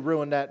really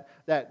ruined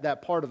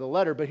that part of the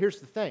letter. But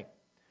here's the thing.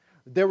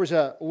 There was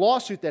a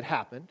lawsuit that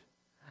happened,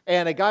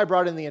 and a guy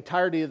brought in the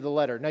entirety of the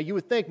letter. Now, you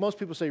would think, most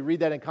people say, read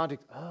that in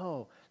context,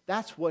 oh,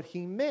 that's what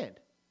he meant.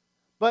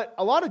 But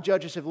a lot of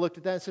judges have looked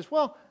at that and says,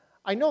 well,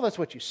 I know that's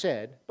what you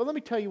said, but let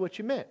me tell you what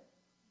you meant.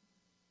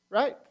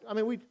 Right? I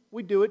mean,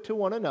 we do it to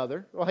one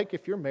another. Like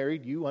if you're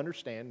married, you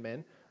understand,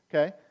 men.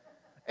 Okay?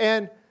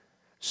 And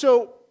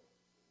so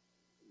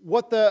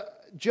what the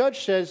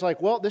judge says,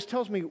 like, well, this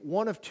tells me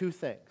one of two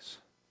things.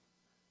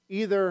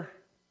 Either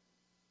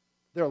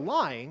they're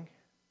lying,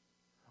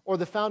 or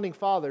the founding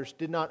fathers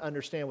did not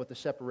understand what the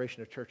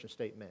separation of church and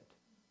state meant.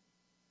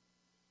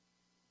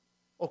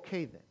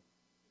 Okay then.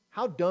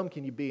 How dumb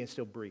can you be and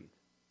still breathe?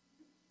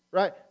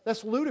 Right?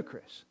 That's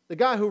ludicrous. The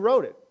guy who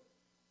wrote it,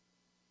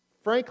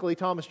 frankly,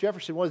 Thomas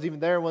Jefferson wasn't even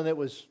there when it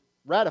was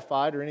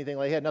ratified or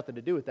anything. He had nothing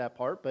to do with that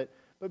part, but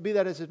be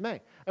that as it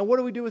may. And what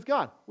do we do with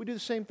God? We do the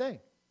same thing.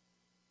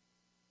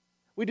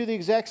 We do the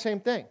exact same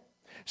thing.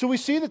 So we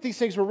see that these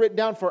things were written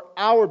down for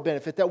our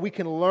benefit, that we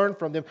can learn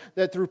from them,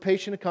 that through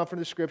patience and comfort of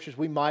the Scriptures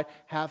we might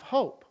have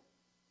hope.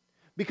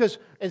 Because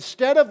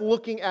instead of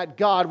looking at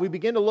God, we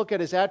begin to look at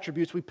His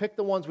attributes. We pick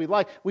the ones we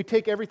like. We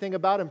take everything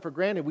about Him for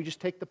granted. We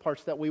just take the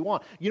parts that we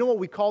want. You know what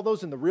we call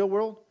those in the real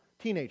world?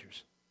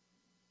 Teenagers.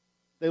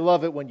 They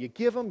love it when you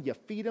give them, you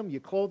feed them, you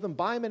clothe them,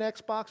 buy them an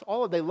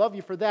Xbox. They love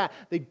you for that.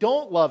 They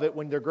don't love it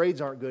when their grades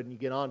aren't good and you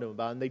get on to them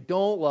about it. And they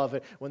don't love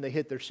it when they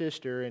hit their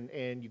sister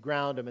and you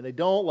ground them. And they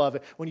don't love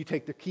it when you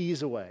take their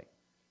keys away.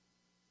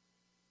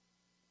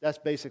 That's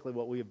basically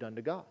what we have done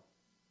to God.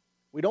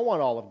 We don't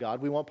want all of God.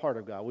 We want part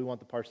of God. We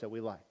want the parts that we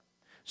like.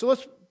 So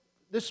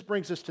this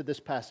brings us to this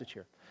passage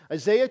here.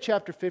 Isaiah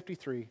chapter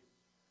 53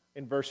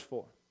 in verse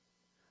 4.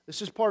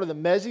 This is part of the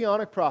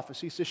Messianic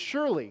prophecy. It says,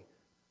 surely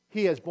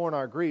He has borne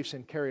our griefs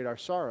and carried our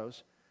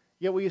sorrows,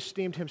 yet we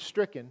esteemed Him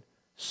stricken,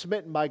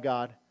 smitten by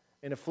God,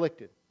 and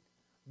afflicted.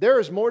 There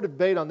is more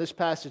debate on this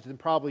passage than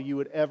probably you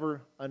would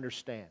ever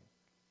understand.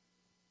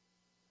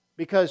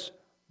 Because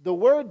the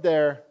word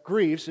there,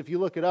 griefs, if you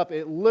look it up,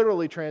 it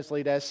literally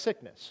translates as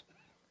sickness.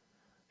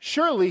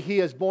 Surely He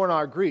has borne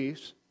our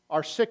griefs,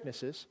 our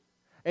sicknesses,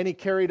 and He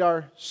carried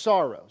our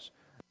sorrows.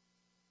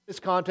 In this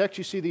context,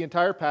 you see the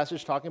entire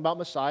passage talking about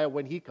Messiah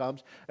when He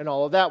comes and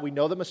all of that. We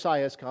know that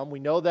Messiah has come. We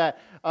know that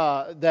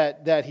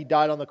He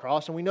died on the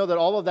cross, and we know that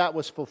all of that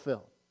was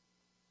fulfilled.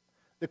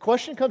 The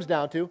question comes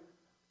down to,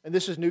 and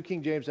this is New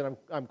King James that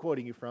I'm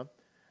quoting you from,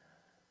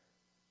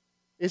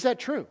 is that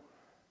true?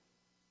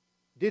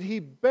 Did He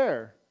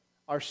bear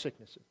our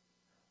sicknesses?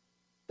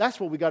 That's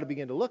what we got to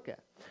begin to look at.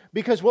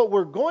 Because what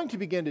we're going to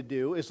begin to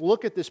do is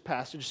look at this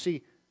passage,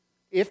 see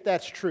if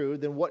that's true,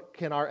 then what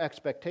can our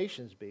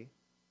expectations be?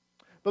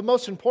 But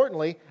most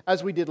importantly,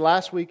 as we did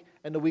last week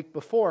and the week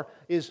before,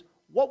 is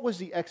what was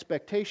the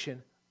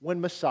expectation when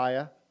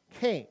Messiah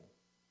came?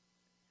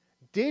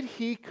 Did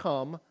he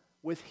come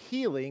with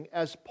healing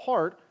as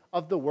part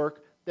of the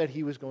work that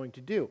he was going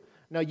to do?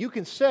 Now you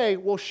can say,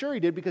 well, sure he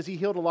did because he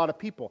healed a lot of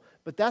people.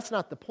 But that's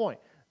not the point.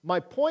 My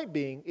point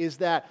being is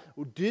that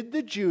did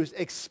the Jews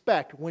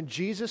expect when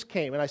Jesus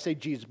came, and I say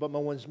Jesus, but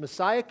when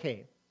Messiah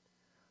came,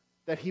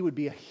 that he would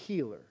be a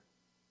healer?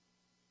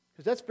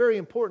 Because that's very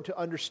important to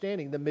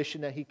understanding the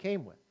mission that he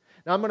came with.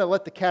 Now I'm going to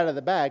let the cat out of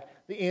the bag.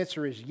 The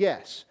answer is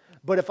yes.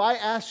 But if I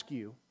ask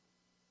you,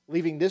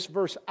 leaving this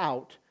verse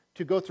out,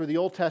 to go through the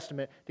Old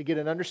Testament to get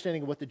an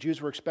understanding of what the Jews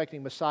were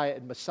expecting Messiah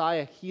and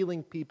Messiah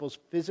healing people's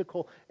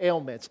physical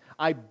ailments,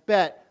 I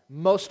bet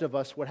most of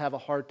us would have a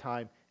hard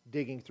time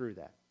digging through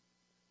that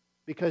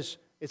because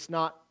it's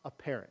not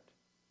apparent.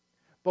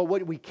 But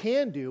what we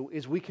can do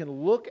is we can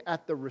look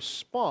at the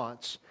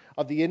response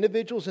of the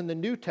individuals in the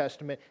New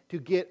Testament to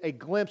get a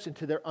glimpse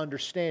into their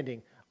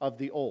understanding of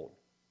the Old.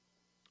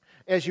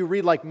 As you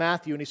read like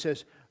Matthew and he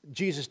says,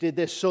 Jesus did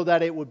this so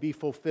that it would be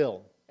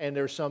fulfilled. And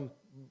there's some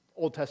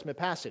Old Testament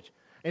passage.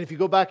 And if you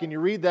go back and you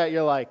read that,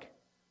 you're like,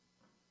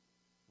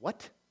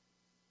 what?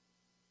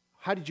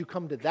 How did you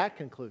come to that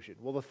conclusion?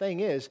 Well, the thing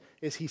is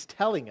he's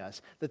telling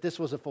us that this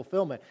was a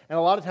fulfillment. And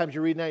a lot of times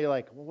you read that, you're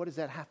like, well, what does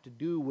that have to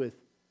do with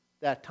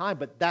that time?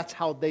 But that's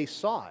how they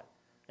saw it,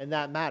 and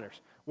that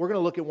matters. We're going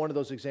to look at one of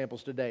those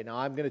examples today. Now,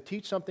 I'm going to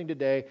teach something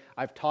today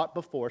I've taught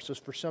before, so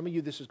for some of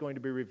you, this is going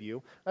to be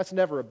review. That's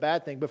never a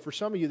bad thing, but for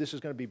some of you, this is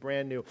going to be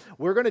brand new.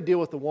 We're going to deal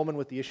with the woman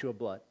with the issue of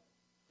blood.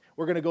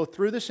 We're going to go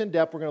through this in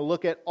depth. We're going to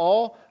look at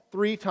all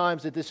 3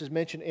 times that this is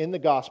mentioned in the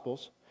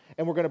Gospels,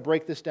 and we're going to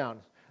break this down.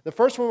 The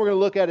first one we're going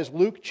to look at is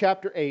Luke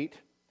chapter 8,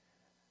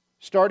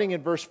 starting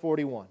in verse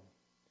 41.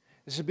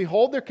 It says,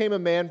 "Behold, there came a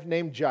man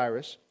named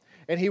Jairus,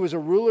 and he was a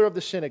ruler of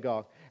the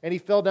synagogue. And he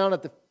fell down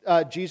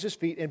at Jesus'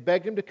 feet and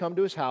begged him to come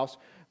to his house,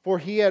 for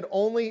he had an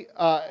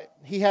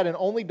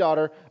only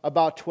daughter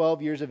about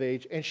 12 years of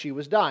age, and she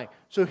was dying."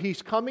 So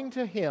he's coming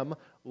to him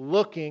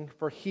looking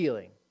for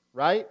healing,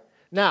 right?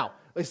 Now,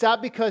 is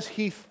that because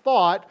he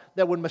thought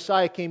that when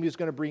Messiah came he was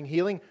going to bring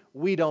healing?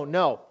 We don't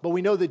know. But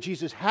we know that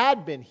Jesus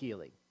had been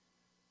healing.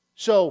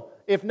 So,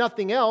 if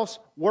nothing else,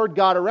 word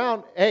got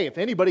around, hey, if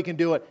anybody can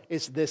do it,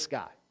 it's this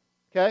guy.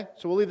 Okay?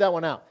 So we'll leave that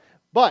one out.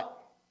 But,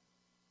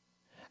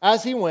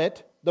 as he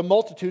went, the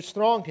multitudes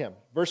thronged him.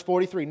 Verse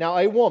 43, "Now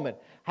a woman,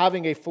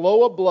 having a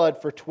flow of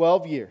blood for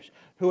 12 years,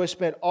 who has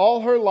spent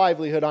all her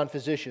livelihood on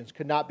physicians,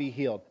 could not be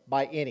healed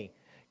by any,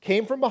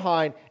 came from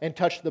behind and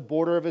touched the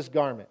border of his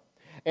garment.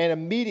 And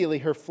immediately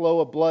her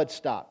flow of blood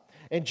stopped.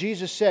 And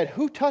Jesus said,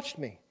 'Who touched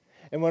me?'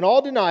 And when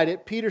all denied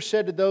it, Peter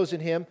said to those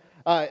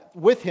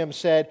with him,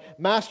 said,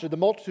 'Master, the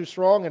multitude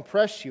throng and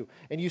press you,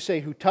 and you say,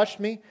 "Who touched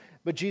me?"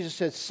 But Jesus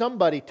said,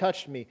 "Somebody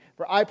touched me,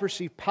 for I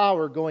perceive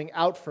power going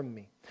out from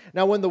me."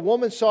 Now when the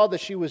woman saw that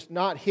she was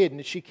not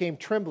hidden, she came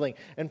trembling,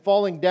 and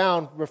falling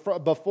down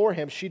before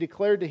him, she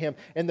declared to him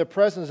in the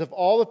presence of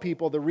all the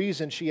people the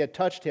reason she had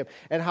touched him,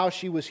 and how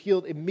she was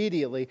healed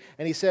immediately.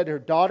 And he said to her,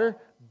 "Daughter,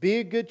 be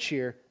of good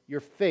cheer. Your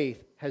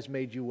faith has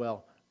made you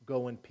well.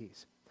 Go in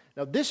peace."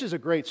 Now this is a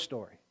great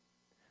story.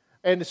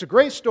 And it's a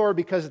great story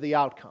because of the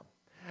outcome.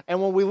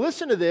 And when we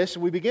listen to this,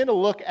 we begin to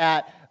look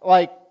at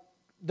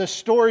the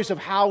stories of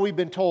how we've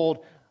been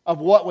told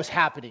of what was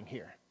happening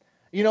here.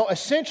 You know,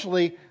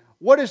 essentially,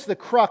 what is the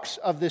crux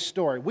of this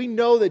story? We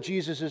know that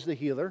Jesus is the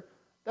healer.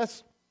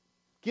 That's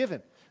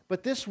given.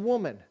 But this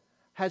woman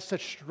had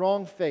such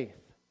strong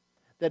faith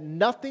that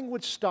nothing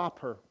would stop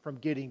her from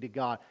getting to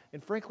God.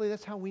 And frankly,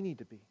 that's how we need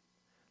to be.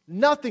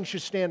 Nothing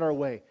should stand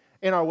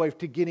in our way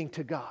to getting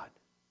to God.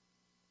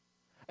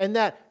 And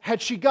that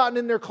had she gotten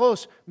in there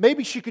close,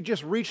 maybe she could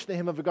just reach the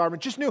hem of the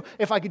garment. Just knew,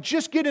 if I could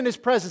just get in His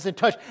presence and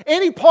touch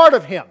any part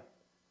of Him,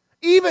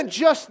 even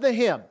just the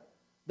hem,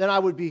 then I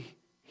would be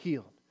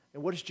healed.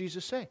 And what does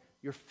Jesus say?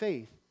 Your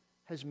faith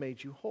has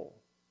made you whole.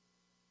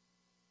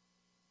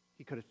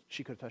 She could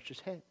have touched his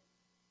head,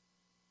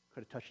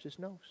 could have touched his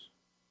nose,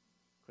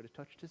 could have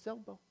touched his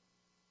elbow,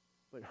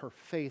 but her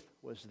faith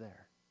was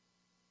there.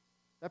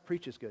 That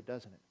preaches good,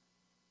 doesn't it?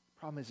 The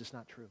problem is it's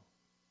not true.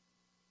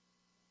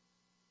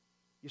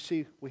 You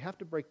see, we have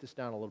to break this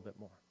down a little bit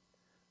more.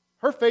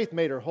 Her faith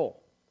made her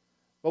whole.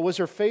 But was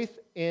her faith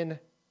in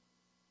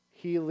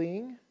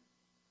healing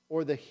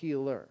or the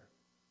healer?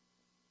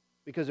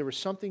 Because there was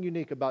something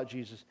unique about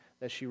Jesus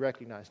that she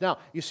recognized. Now,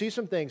 you see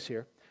some things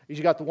here.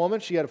 You got the woman,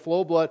 she had a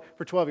flow of blood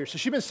for 12 years. So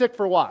she'd been sick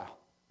for a while,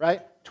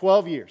 right?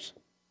 12 years.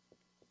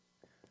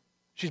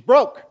 She's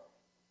broke.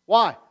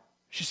 Why?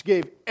 She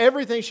gave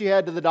everything she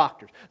had to the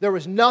doctors. There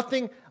was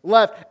nothing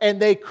left,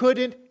 and they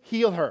couldn't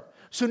heal her.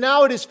 So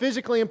now it is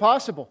physically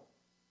impossible.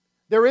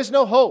 There is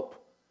no hope.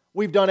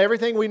 We've done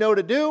everything we know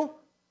to do.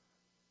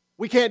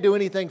 We can't do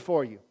anything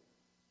for you.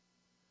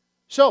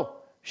 So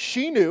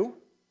she knew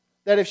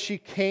that if she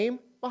came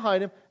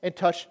behind him and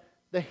touched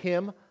the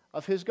hem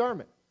of his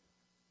garment.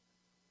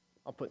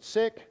 I'll put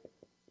sick.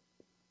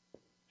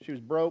 She was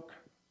broke.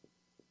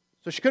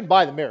 So she couldn't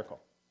buy the miracle,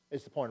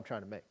 is the point I'm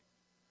trying to make.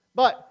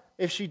 But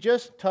if she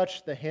just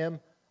touched the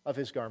hem of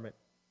his garment,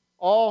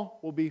 all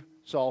will be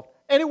solved.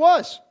 And it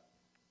was.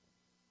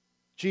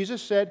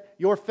 Jesus said,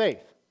 your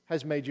faith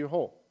has made you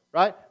whole,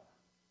 right?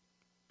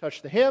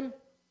 Touch the hem,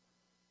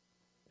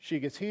 she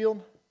gets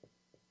healed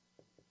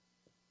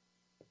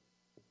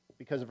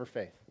because of her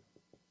faith.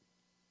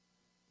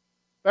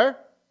 Fair?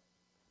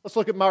 Let's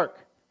look at Mark.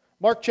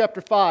 Mark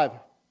chapter 5,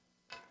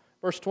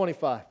 verse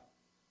 25.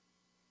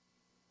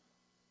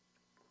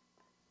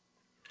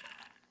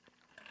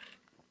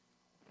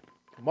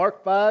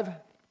 Mark 5,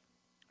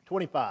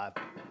 25.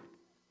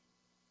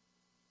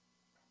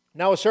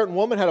 Now a certain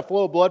woman had a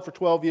flow of blood for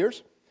 12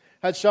 years,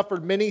 had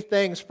suffered many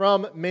things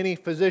from many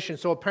physicians.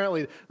 So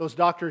apparently those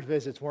doctor's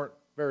visits weren't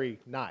very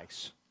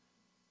nice.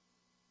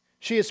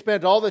 She had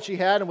spent all that she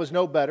had and was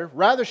no better.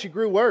 Rather, she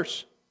grew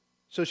worse.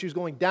 So she was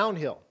going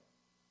downhill.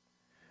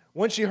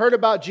 When she heard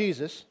about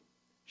Jesus,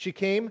 she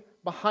came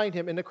behind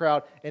him in the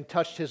crowd and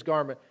touched his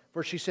garment.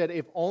 For she said,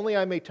 if only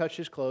I may touch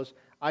his clothes,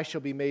 I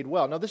shall be made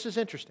well. Now this is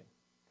interesting.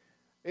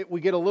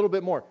 We get a little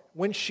bit more.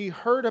 When she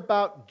heard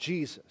about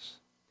Jesus,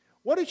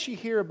 what did she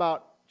hear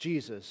about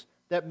Jesus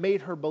that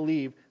made her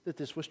believe that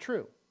this was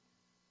true?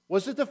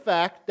 Was it the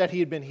fact that he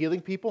had been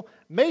healing people?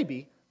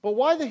 Maybe, but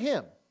why the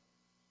him?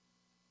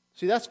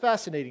 See, that's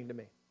fascinating to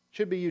me.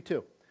 Should be you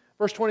too.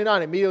 Verse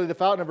 29, immediately the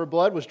fountain of her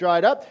blood was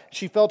dried up.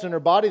 She felt in her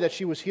body that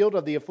she was healed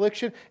of the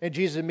affliction, and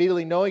Jesus,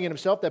 immediately knowing in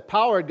himself that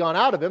power had gone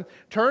out of him,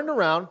 turned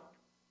around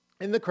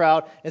in the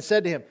crowd and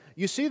said to him,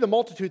 you see the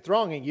multitude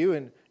thronging you,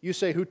 and you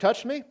say, who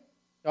touched me?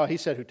 Oh, he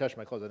said, who touched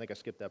my clothes? I think I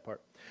skipped that part.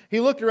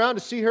 He looked around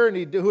to see her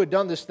and who had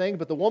done this thing,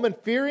 but the woman,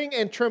 fearing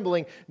and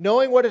trembling,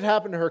 knowing what had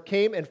happened to her,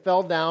 came and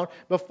fell down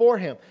before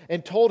him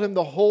and told him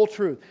the whole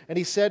truth. And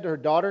he said to her,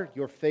 daughter,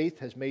 your faith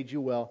has made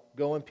you well.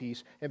 Go in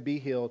peace and be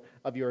healed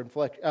of your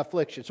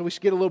affliction. So we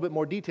get a little bit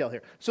more detail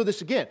here. So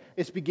this, again,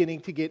 is beginning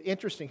to get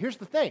interesting. Here's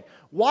the thing.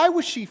 Why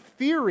was she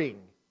fearing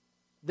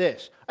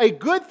this? A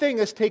good thing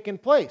has taken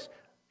place.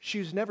 She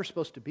was never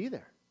supposed to be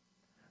there.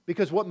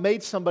 Because what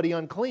made somebody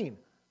unclean?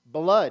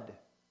 Blood.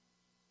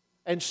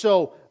 And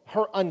so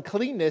her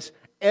uncleanness,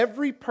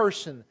 every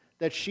person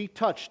that she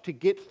touched to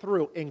get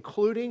through,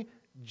 including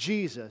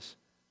Jesus,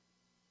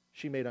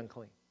 she made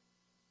unclean.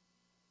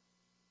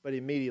 But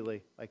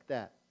immediately, like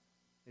that,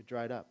 it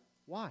dried up.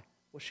 Why?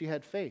 Well, she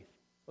had faith.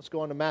 Let's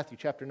go on to Matthew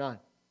chapter 9.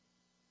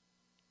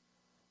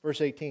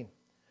 Verse 18.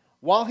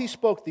 While he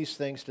spoke these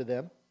things to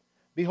them,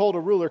 behold, a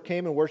ruler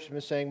came and worshipped him,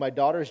 saying, my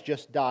daughter has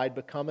just died,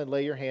 but come and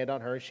lay your hand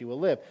on her, and she will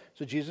live.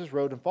 So Jesus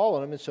rose and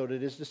followed him, and so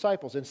did his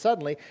disciples. And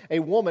suddenly a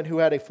woman who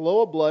had a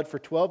flow of blood for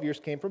 12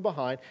 years came from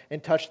behind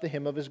and touched the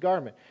hem of his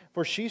garment.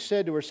 For she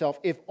said to herself,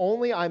 if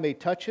only I may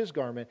touch his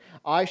garment,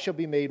 I shall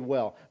be made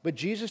well. But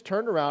Jesus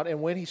turned around,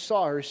 and when he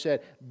saw her,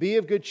 said, be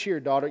of good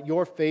cheer, daughter,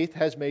 your faith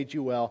has made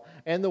you well.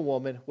 And the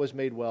woman was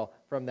made well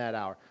from that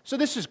hour. So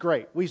this is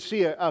great. We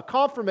see a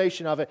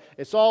confirmation of it.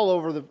 It's all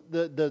over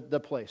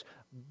the place.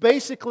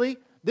 Basically,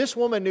 this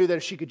woman knew that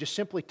if she could just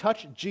simply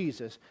touch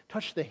Jesus,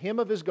 touch the hem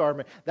of his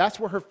garment, that's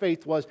where her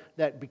faith was,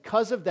 that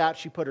because of that,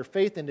 she put her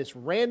faith in this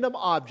random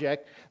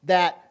object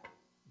that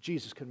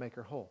Jesus could make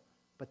her whole.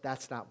 But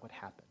that's not what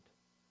happened.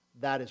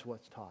 That is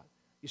what's taught.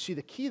 You see,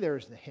 the key there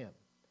is the hem.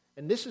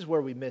 And this is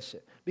where we miss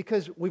it.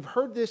 Because we've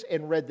heard this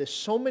and read this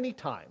so many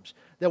times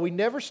that we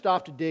never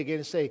stop to dig in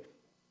and say,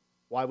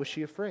 why was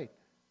she afraid?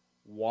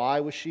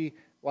 Why was she...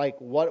 Like,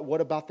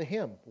 what about the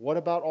hem? What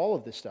about all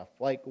of this stuff?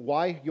 Like,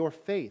 why your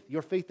faith?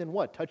 Your faith in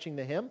what? Touching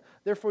the hem?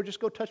 Therefore,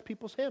 just go touch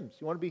people's hems.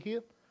 You want to be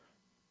healed?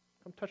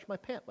 Come touch my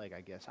pant leg,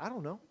 I guess. I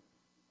don't know.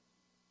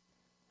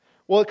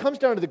 Well, it comes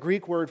down to the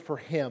Greek word for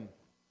hem,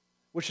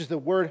 which is the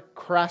word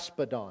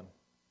kraspedon.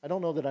 I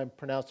don't know that I'm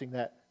pronouncing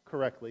that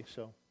correctly,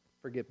 so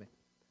forgive me.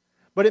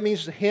 But it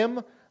means the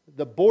hem,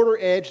 the border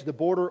edge, the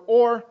border,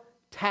 or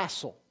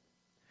tassel.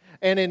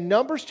 And in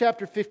Numbers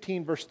chapter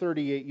 15, verse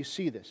 38, you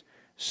see this.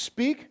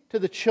 Speak to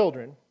the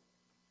children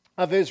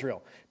of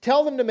Israel.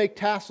 Tell them to make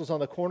tassels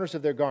on the corners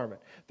of their garment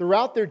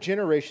throughout their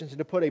generations, and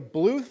to put a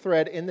blue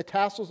thread in the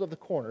tassels of the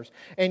corners.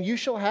 And you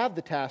shall have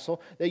the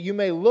tassel, that you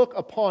may look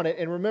upon it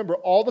and remember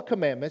all the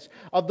commandments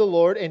of the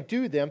Lord and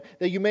do them,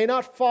 that you may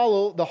not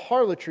follow the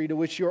harlotry to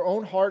which your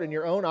own heart and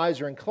your own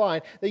eyes are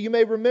inclined, that you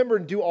may remember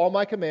and do all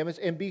my commandments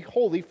and be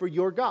holy for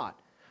your God.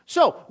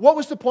 So, what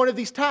was the point of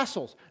these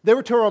tassels? They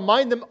were to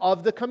remind them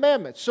of the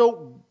commandments.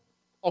 So,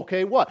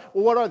 okay, what?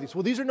 Well, what are these?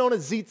 Well, these are known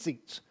as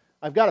tzitzits.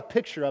 I've got a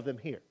picture of them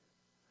here.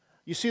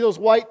 You see those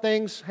white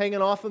things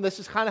hanging off them? This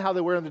is kind of how they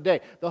wear them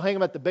today. They'll hang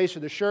them at the base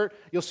of the shirt.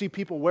 You'll see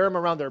people wear them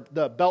around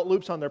the belt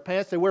loops on their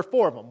pants. They wear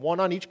 4 of them, 1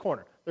 on each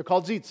corner. They're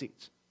called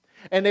tzitzits.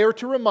 And they are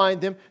to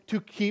remind them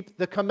to keep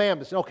the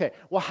commandments. Okay,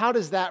 well, how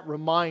does that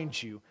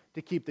remind you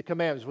to keep the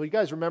commandments? Well, you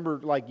guys remember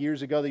like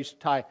years ago they used to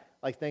tie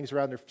like things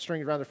around their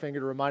strings around their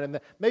finger to remind them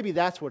that maybe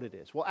that's what it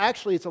is. Well,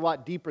 actually, it's a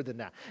lot deeper than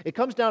that. It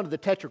comes down to the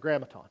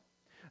tetragrammaton.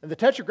 And the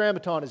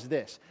tetragrammaton is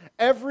this.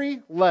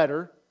 Every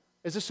letter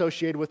is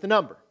associated with a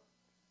number.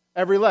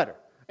 Every letter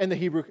in the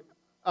Hebrew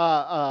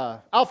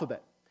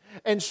alphabet.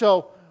 And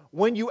so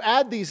when you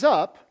add these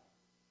up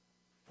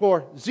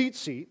for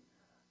tzitzit,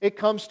 it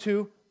comes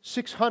to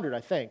 600,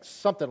 I think,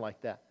 something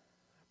like that.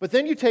 But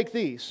then you take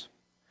these.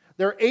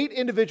 There are 8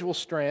 individual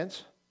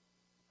strands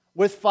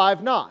with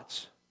 5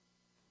 knots.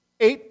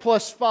 8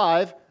 plus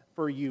 5,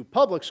 for you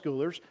public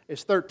schoolers,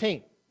 is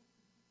 13.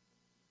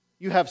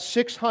 You have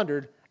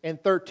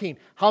 613.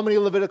 How many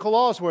Levitical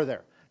laws were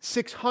there?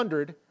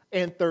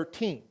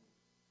 613.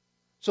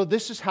 So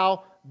this is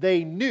how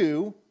they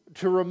knew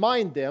to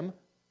remind them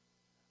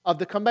of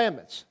the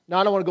commandments. Now,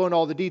 I don't want to go into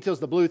all the details,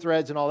 the blue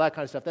threads and all that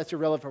kind of stuff. That's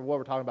irrelevant for what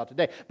we're talking about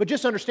today. But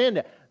just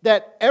understand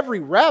that every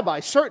rabbi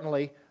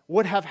certainly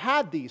would have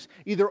had these,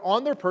 either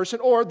on their person,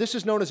 or this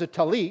is known as a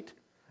talit.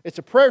 It's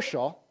a prayer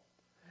shawl,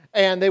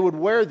 and they would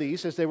wear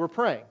these as they were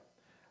praying.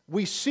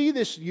 We see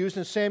this used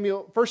in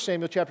 1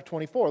 Samuel chapter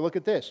 24. Look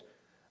at this.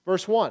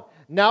 Verse 1.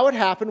 Now it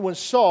happened when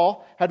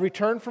Saul had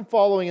returned from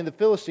following in the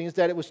Philistines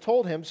that it was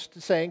told him,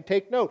 saying,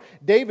 take note,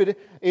 David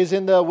is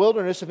in the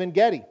wilderness of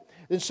En-Gedi.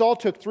 Then Saul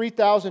took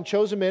 3,000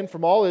 chosen men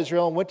from all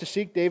Israel and went to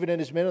seek David and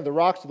his men on the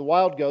rocks of the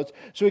wild goats.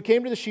 So he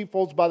came to the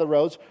sheepfolds by the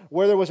roads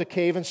where there was a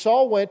cave, and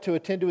Saul went to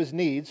attend to his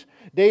needs.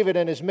 David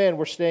and his men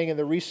were staying in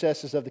the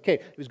recesses of the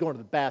cave. He was going to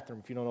the bathroom,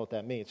 if you don't know what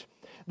that means.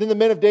 Then the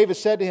men of David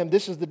said to him,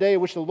 this is the day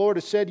which the Lord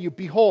has said to you,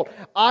 behold,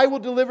 I will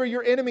deliver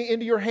your enemy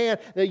into your hand,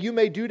 that you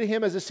may do to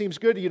him as it seems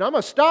good to you. Now I'm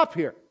going to stop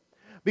here,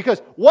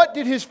 because what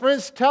did his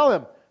friends tell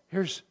him?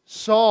 Here's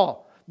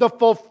Saul. The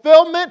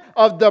fulfillment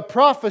of the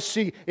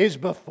prophecy is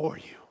before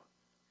you.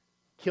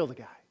 Kill the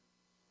guy.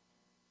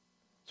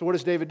 So what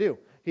does David do?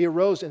 He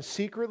arose and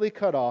secretly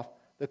cut off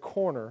the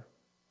corner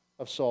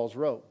of Saul's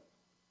robe.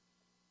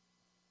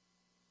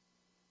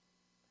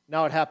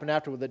 Now it happened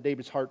afterward that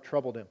David's heart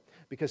troubled him,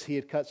 because he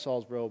had cut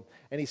Saul's robe.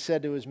 And he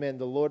said to his men,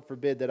 the Lord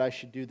forbid that I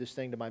should do this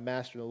thing to my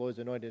master, the Lord's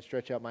anointed, and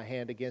stretch out my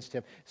hand against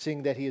him,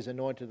 seeing that he is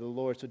anointed of the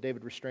Lord. So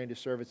David restrained his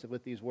servants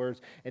with these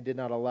words, and did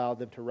not allow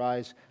them to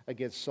rise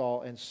against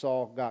Saul. And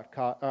Saul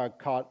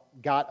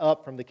got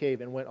up from the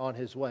cave and went on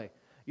his way.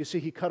 You see,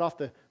 he cut off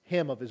the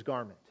hem of his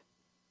garment,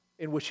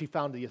 in which he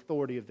found the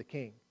authority of the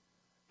king.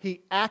 He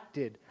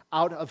acted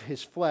out of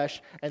his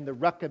flesh and the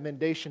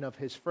recommendation of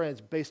his friends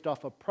based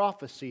off a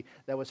prophecy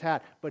that was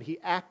had, but he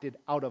acted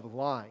out of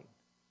line.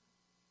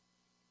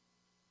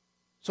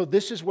 So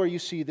this is where you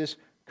see this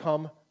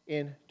come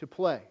into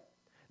play.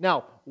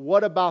 Now,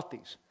 what about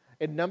these?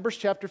 In Numbers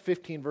chapter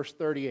 15, verse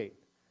 38,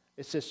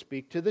 it says,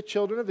 speak to the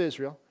children of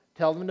Israel,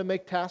 tell them to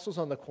make tassels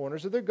on the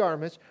corners of their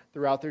garments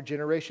throughout their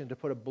generation, to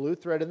put a blue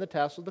thread in the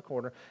tassel of the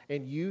corner,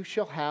 and you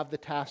shall have the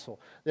tassel,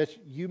 that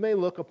you may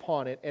look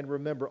upon it and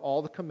remember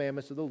all the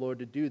commandments of the Lord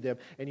to do them,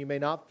 and you may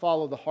not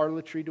follow the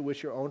harlotry to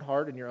which your own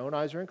heart and your own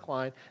eyes are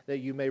inclined, that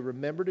you may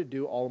remember to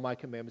do all of my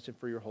commandments and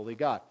for your holy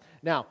God.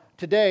 Now,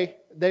 today,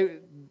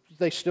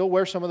 they still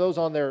wear some of those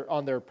on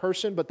their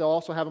person, but they'll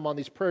also have them on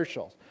these prayer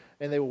shawls.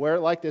 And they will wear it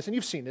like this. And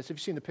you've seen this. If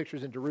you've seen the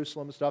pictures in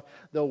Jerusalem and stuff,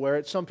 they'll wear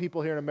it. Some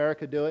people here in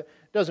America do it.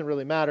 Doesn't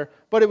really matter.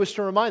 But it was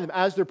to remind them,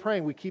 as they're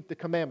praying, we keep the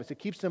commandments. It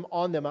keeps them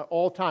on them at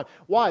all time.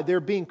 Why? They're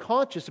being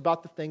conscious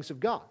about the things of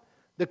God.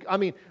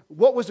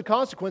 What was the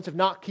consequence of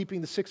not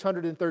keeping the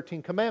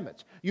 613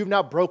 commandments? You've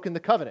now broken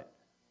the covenant.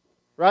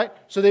 Right?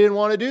 So they didn't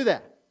want to do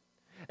that.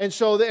 And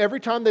so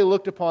every time they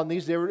looked upon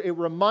these, it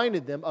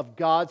reminded them of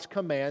God's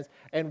commands,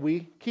 and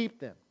we keep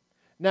them.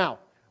 Now,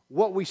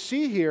 what we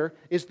see here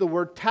is the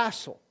word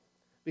tassel,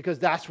 because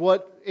that's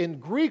what in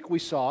Greek we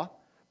saw,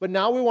 but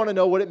now we want to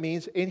know what it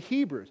means in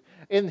Hebrew.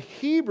 In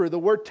Hebrew, the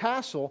word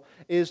tassel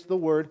is the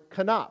word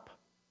kanap.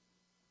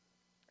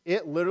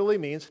 It literally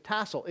means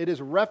tassel. It is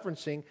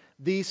referencing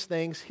these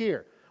things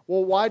here.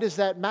 Well, why does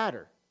that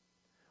matter?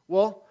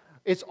 Well,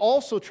 it's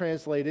also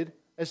translated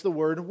as the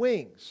word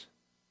wings.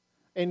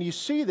 And you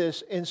see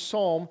this in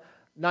Psalm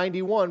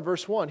 91,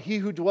 verse 1. He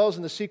who dwells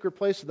in the secret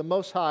place of the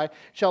Most High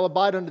shall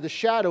abide under the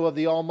shadow of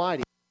the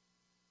Almighty.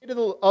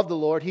 Of the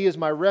Lord, He is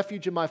my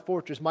refuge and my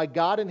fortress. My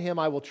God, in Him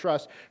I will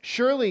trust.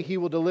 Surely He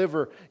will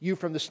deliver you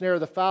from the snare of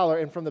the fowler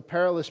and from the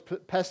perilous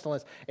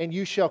pestilence. And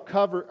He shall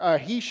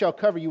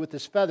cover you with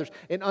His feathers,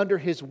 and under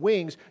His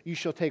wings you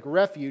shall take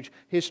refuge.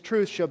 His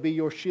truth shall be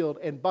your shield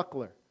and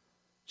buckler.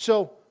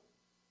 So,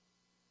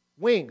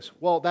 wings.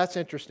 Well, that's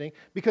interesting,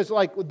 because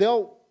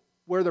they'll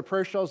wear their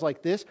prayer shawls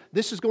like this.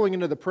 This is going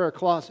into the prayer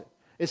closet.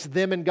 It's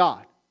them and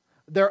God.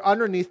 They're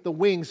underneath the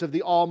wings of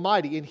the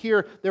Almighty. And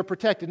here they're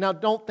protected. Now,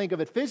 don't think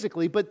of it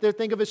physically, but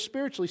think of it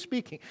spiritually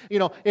speaking.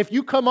 If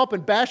you come up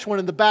and bash one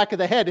in the back of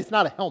the head, it's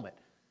not a helmet.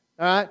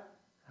 All right?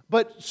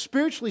 But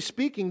spiritually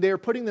speaking, they're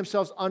putting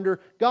themselves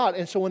under God.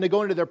 And so when they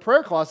go into their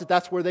prayer closet,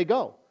 that's where they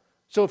go.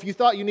 So if you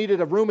thought you needed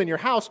a room in your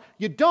house,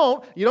 you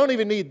don't. You don't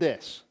even need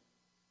this.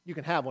 You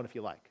can have one if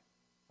you like.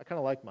 I kind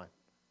of like mine.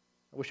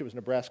 I wish it was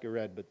Nebraska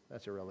red, but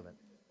that's irrelevant.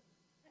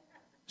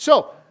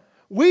 So,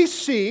 we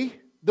see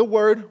the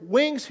word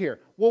wings here.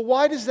 Well,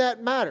 why does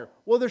that matter?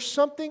 Well, there's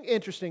something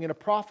interesting in a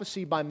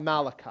prophecy by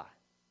Malachi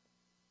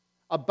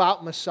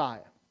about Messiah.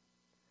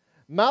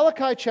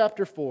 Malachi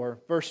chapter 4,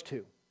 verse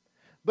 2.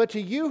 But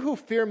to you who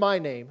fear my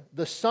name,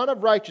 the Son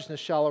of Righteousness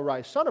shall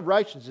arise. Son of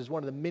Righteousness is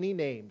one of the many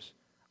names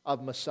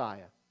of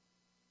Messiah,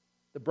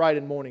 the bright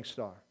and morning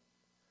star.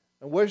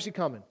 And where's He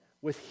coming?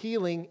 with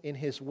healing in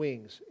his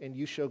wings, and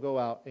you shall go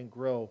out and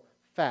grow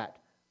fat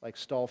like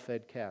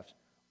stall-fed calves.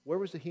 Where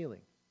was the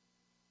healing?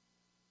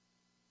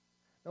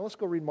 Now let's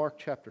go read Mark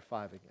chapter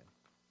 5 again.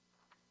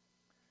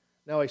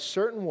 Now a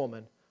certain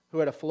woman who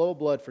had a flow of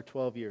blood for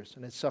 12 years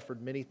and had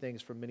suffered many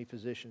things from many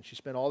physicians. She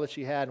spent all that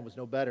she had and was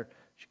no better.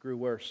 She grew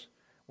worse.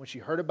 When she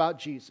heard about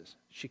Jesus,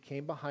 she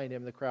came behind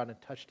him in the crowd and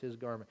touched his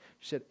garment.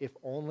 She said, if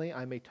only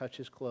I may touch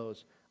his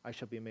clothes, I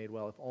shall be made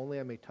well. If only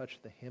I may touch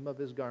the hem of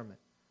his garment.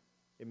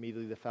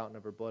 Immediately the fountain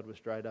of her blood was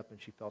dried up,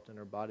 and she felt in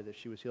her body that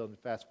she was healed. And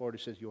fast forward,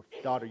 it says, your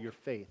daughter, your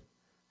faith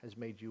has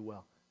made you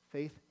well.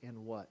 Faith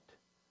in what?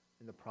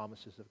 In the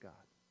promises of God.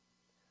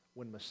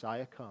 When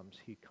Messiah comes,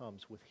 he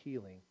comes with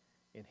healing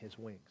in his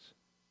wings.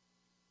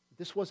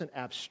 This wasn't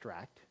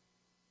abstract.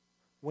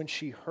 When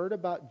she heard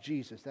about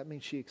Jesus, that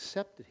means she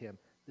accepted him.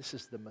 This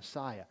is the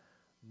Messiah.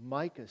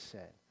 Micah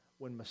said,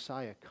 when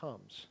Messiah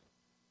comes,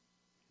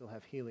 he'll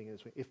have healing in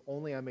his wings. If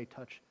only I may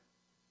touch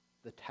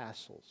the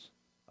tassels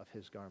of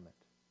his garment.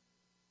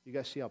 You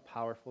guys see how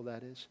powerful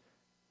that is?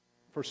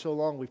 For so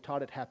long we've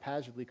taught it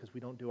haphazardly because we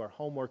don't do our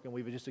homework and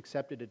we've just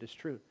accepted it as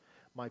truth.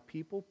 My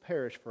people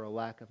perish for a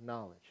lack of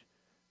knowledge.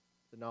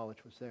 The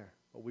knowledge was there,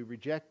 but we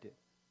reject it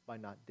by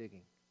not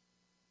digging.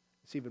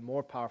 It's even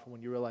more powerful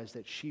when you realize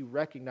that she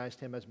recognized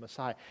him as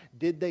Messiah.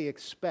 Did they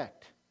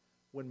expect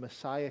when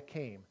Messiah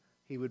came,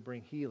 he would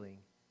bring healing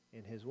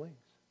in his wings?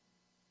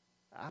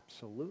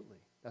 Absolutely.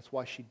 That's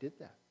why she did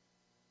that.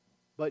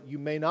 But you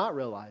may not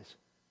realize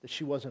that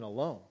she wasn't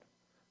alone.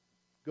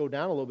 Go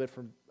down a little bit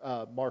from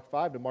Mark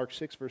 5 to Mark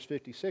 6, verse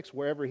 56.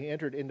 Wherever he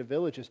entered into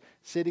villages,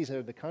 cities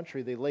of the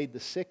country, they laid the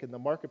sick in the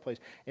marketplace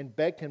and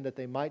begged him that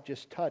they might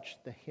just touch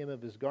the hem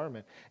of his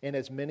garment. And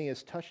as many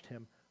as touched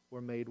him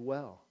were made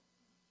well.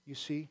 You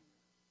see,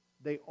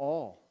 they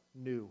all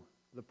knew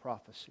the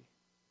prophecy.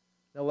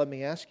 Now let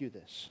me ask you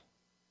this.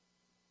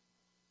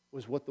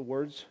 Was what the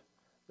words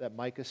that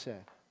Micah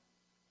said,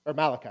 or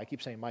Malachi, I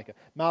keep saying Micah.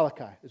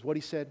 Malachi, is what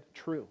he said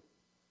true?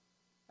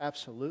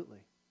 Absolutely.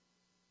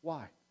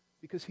 Why?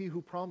 Because he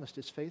who promised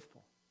is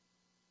faithful.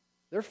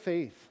 Their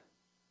faith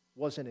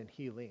wasn't in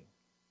healing.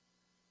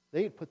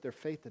 They had put their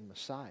faith in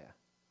Messiah.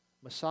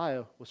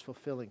 Messiah was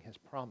fulfilling his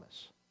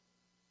promise.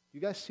 You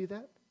guys see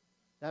that?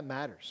 That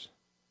matters.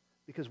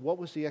 Because what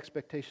was the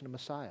expectation of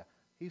Messiah?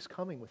 He's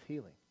coming with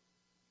healing.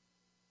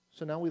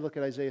 So now we look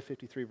at Isaiah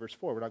 53, verse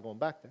 4. We're not going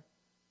back there.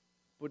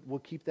 But we'll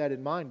keep that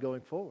in mind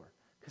going forward.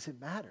 Because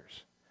it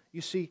matters. You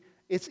see,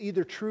 it's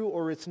either true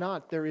or it's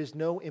not. There is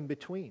no in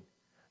between.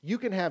 You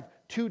can have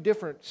two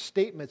different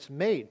statements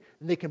made,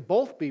 and they can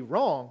both be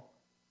wrong,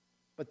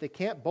 but they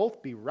can't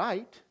both be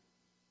right.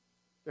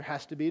 There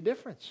has to be a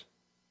difference.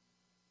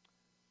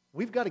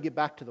 We've got to get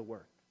back to the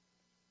Word.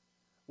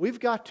 We've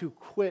got to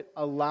quit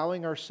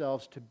allowing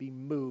ourselves to be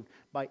moved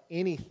by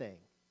anything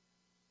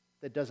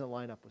that doesn't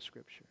line up with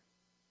Scripture.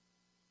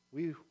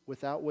 We,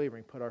 without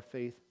wavering, put our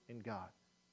faith in God.